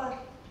 But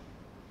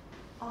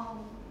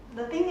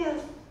the thing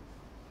is,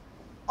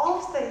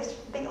 off stage,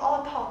 they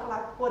all talk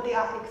like what they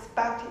are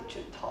expected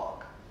to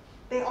talk.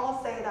 They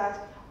all say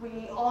that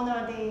we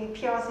honor the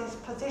PRC's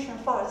position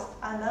first,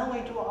 and then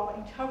we do our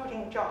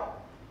interpreting job.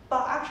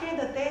 But actually,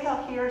 the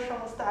data here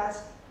shows that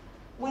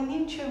we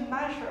need to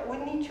measure, we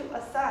need to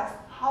assess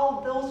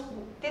how those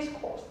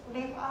discourse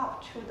live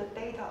up to the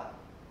data.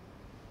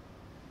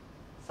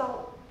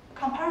 So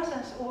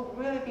comparisons would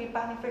really be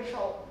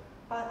beneficial,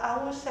 but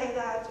I would say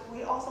that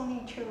we also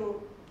need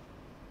to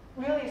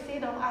really see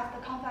them as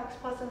the complex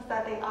persons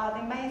that they are.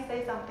 They may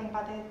say something,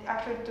 but they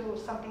actually do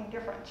something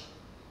different.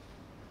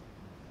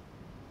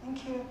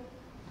 Thank you.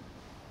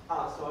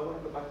 So I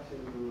want to go back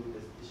to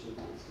this issue of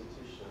the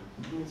institution.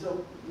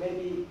 So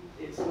maybe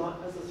it's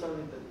not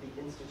necessarily that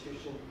the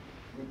institution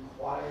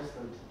requires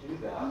them to do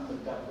that,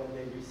 but that when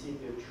they receive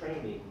their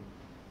training,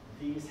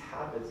 these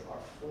habits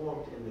are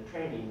formed in the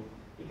training.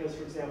 Because,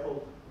 for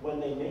example, when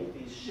they make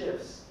these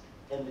shifts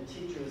and the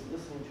teacher is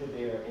listening to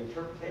their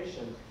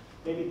interpretation,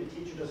 maybe the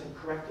teacher doesn't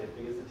correct it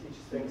because the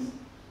teacher thinks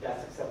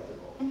that's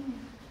acceptable.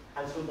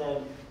 And so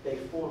then they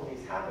form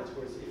these habits,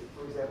 whereas if,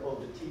 for example,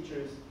 the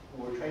teachers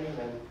who were training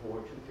them for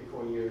 2, 3,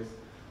 4 years,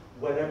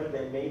 whenever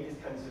they made these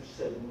kinds of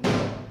said, no,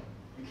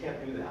 you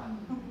can't do that,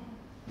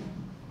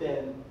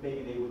 then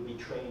maybe they would be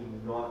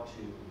trained not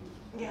to,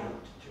 you know,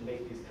 to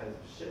make these kinds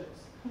of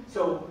shifts.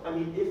 So, I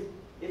mean,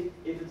 if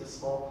it's a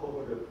small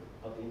cohort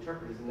of the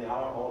interpreters and they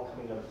are all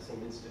coming out of the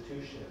same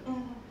institution,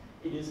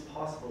 it is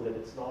possible that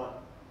it's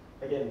not,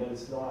 again, that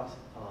it's not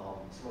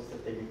so much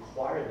that they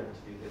require them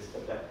to do this,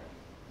 but that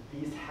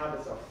these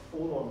habits are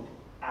formed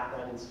at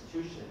that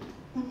institution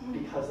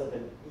because of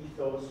an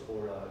ethos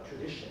or a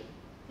tradition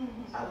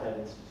at that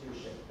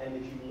institution. And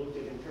if you looked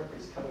at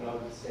interpreters coming out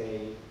of,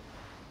 say,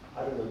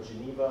 I don't know,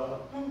 Geneva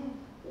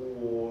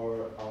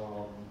or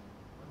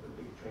the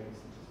big training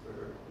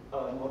centers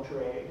for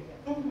Monterey,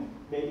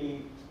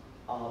 maybe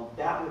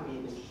that would be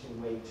an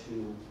interesting way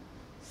to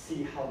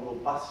see how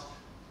robust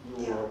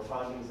your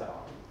findings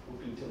are,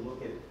 would be to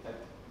look at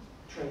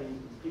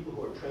training, people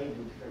who are trained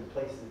in different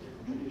places,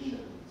 different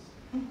traditions,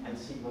 and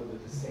see whether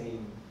the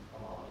same,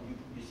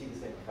 you see the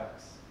same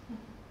effects.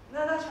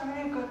 That's a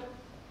really good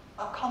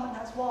comment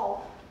as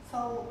well.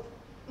 So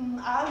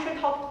I actually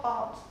talked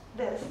about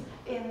this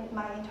in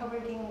my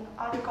interpreting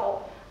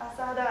article. I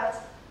said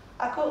that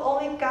I could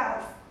only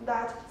guess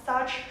that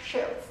such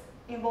shifts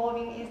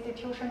involving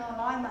institutional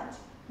alignment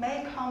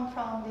may come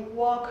from the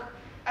work,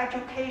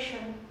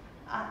 education,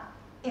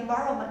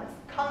 environment,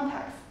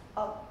 context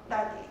of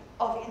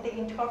the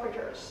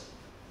interpreters.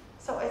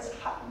 So it's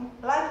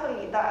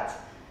likely that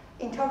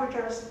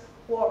interpreters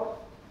were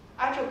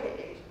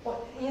educated or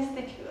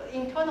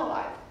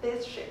internalized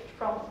this shift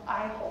from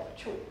I hope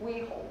to we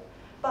hope.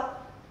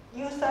 But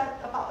you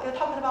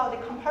talked about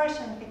the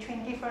comparison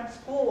between different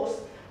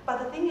schools. But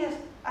the thing is,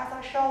 as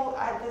I showed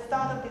at the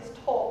start of this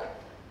talk,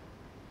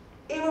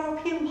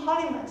 European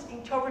Parliament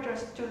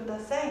interpreters do the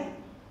same.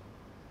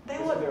 They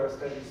So would, there are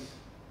studies,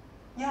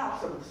 yeah,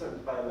 some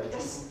by like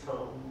Yes.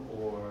 tone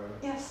or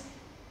yes.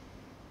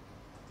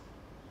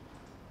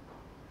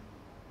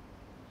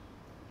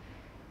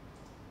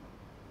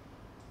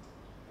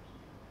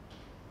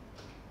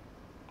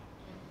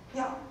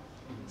 Yeah,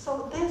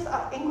 so these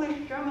are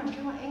English, German,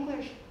 German,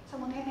 English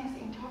simultaneous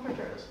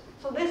interpreters.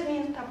 So this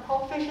means that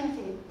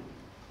proficiency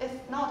is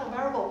not a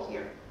variable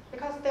here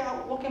because they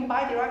are working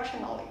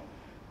bidirectionally.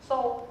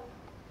 So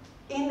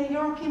in the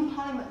European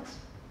Parliament,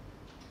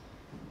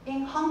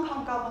 in Hong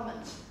Kong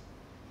government,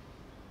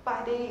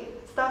 by the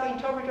staff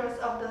interpreters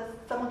of the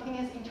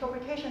simultaneous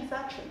interpretation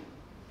section,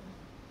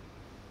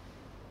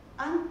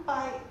 and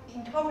by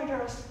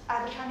interpreters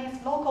at the Chinese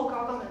local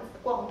governments,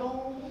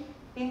 Guangdong,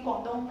 in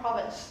Guangdong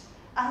province,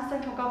 and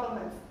central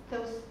governments,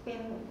 those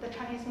in the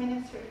Chinese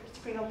Ministry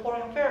of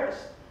Foreign Affairs.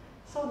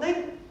 So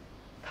they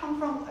come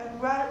from a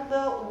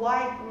rather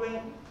wide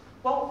range,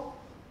 well,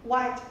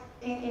 wide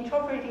in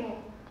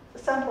interpreting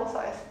sample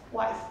size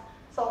wise.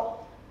 So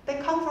they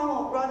come from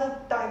a rather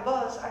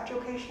diverse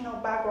educational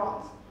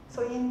backgrounds.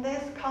 So in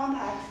this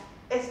context,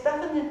 it's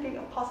definitely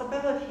a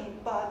possibility,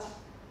 but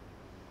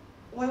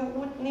we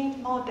would need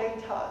more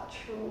data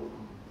to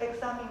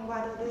examine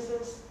whether this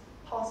is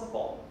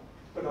possible.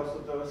 But also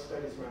those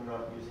studies were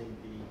not using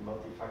the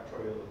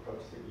multifactorial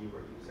approach that you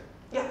were using.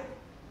 Yeah.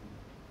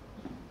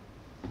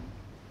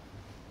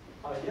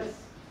 Yes?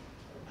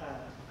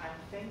 I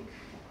think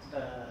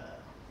the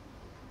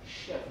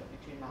shift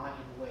between now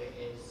and way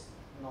is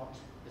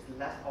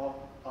less of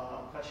a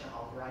question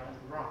of right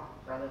and wrong,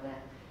 rather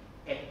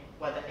than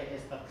whether it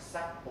is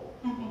acceptable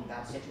in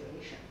that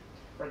situation.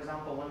 For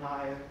example, when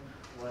I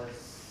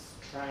was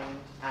trained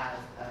as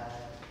a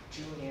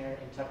junior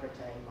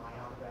interpreter in my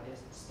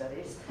undergraduate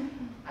studies,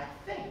 I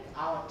think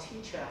our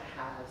teacher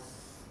has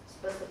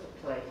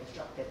specifically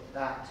instructed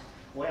that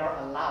we are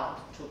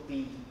allowed to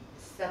be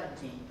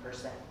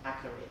 70%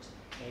 accurate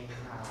in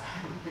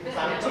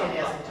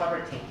simultaneous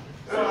interpreting.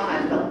 So long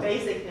as the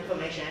basic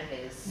information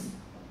is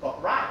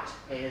got right,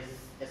 is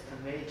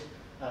conveyed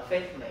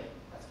faithfully,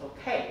 that's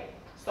okay.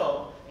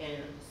 So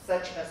in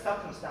such a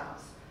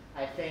circumstance,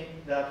 I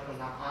think the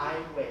pronoun I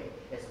way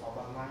is of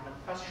a minor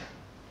question.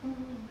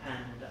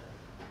 And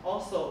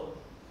also,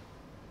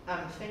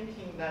 I'm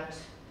thinking that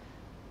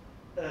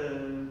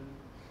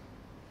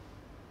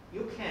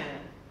you can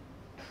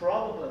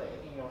probably,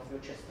 in your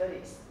future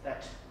studies,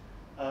 that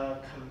a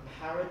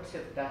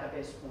comparative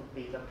database would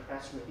be the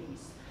press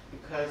release,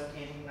 because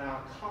in a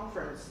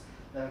conference,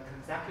 the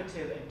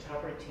consecutive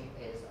interpreting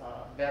is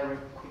a very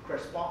quick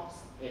response.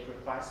 It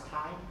requires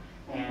time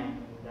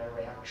and the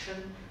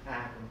reaction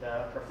and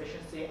the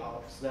proficiency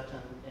of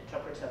certain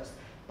interpreters.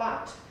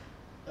 But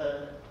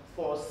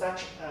for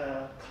such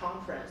a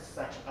conference,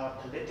 such a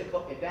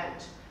political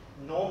event,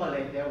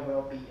 normally there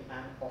will be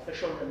an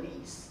official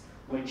release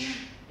which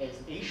is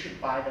issued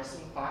by the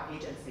Xinhua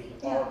agency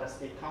or the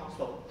state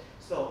council.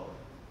 So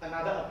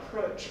another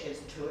approach is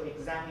to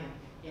examine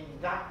in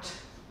that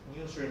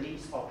news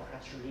release or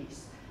press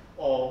release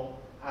or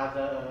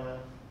other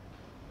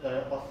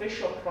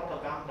official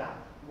propaganda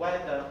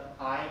whether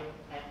I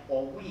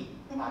or we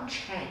are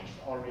changed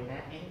or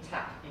remain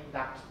intact in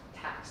that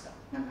text.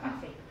 And I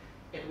think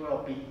it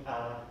will be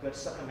a good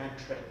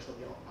supplementary to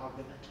your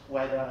argument,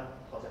 whether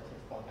positive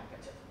or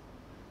negative.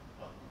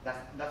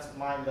 That's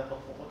my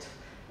little thought.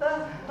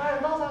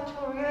 Those are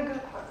two really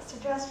good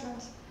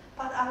suggestions,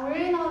 but I'm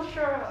really not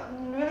sure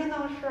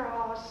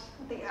of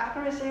the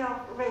accuracy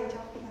of rate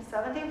of being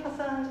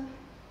 70%.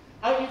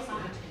 Oh, it's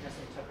simultaneous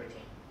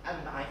interpreting, and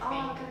I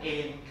think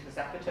in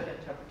consecutive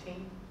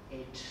interpreting,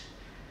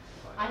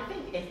 I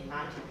think it's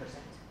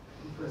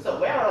 90%. So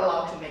we're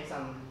allowed to make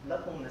some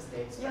little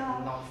mistakes, but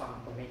not some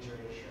major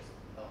issues.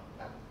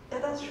 Yeah,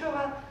 that's true,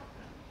 but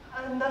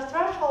the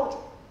threshold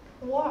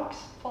works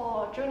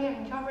for junior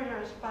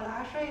interpreters, but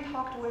I actually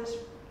talked with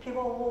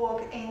people who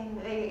work in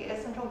the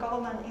central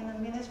government in the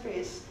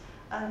ministries,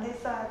 and they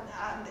said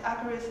the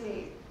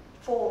accuracy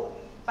for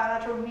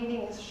bilateral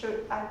meetings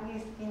should at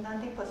least be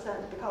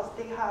 90% because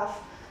they have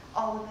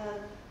all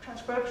the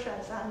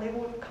transcriptions and they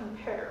would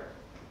compare.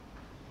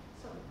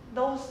 So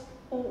those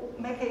who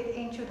make it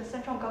into the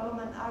central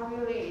government are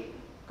really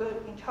good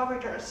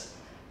interpreters.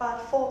 But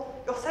for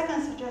your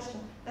second suggestion,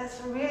 that's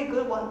a really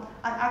good one.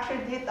 I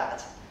actually did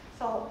that.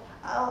 So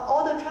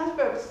all the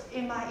transcripts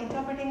in my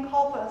interpreting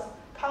corpus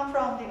come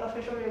from the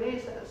official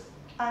releases.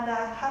 And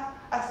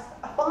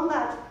I found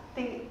that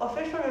the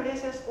official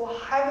releases were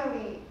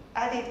heavily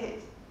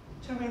edited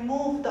to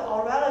remove the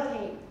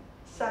orality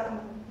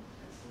segment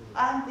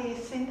and the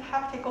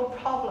syntactical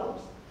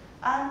problems.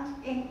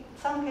 And in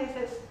some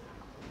cases,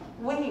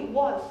 we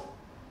was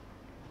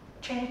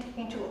changed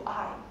into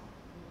I.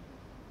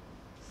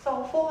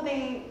 So for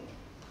the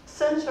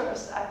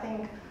censors, I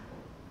think,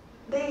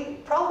 they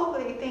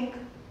probably think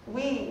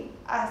we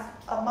as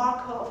a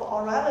marker of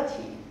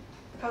orality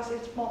because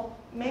it's more,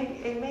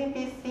 it may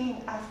be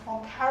seen as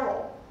more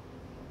carol.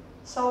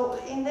 So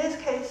in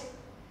this case,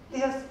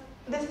 yes,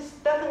 this is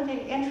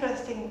definitely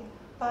interesting,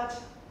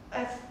 but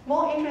it's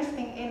more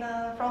interesting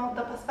from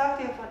the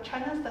perspective of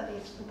China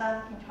studies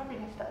than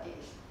interpreting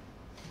studies.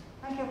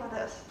 Thank you for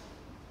this.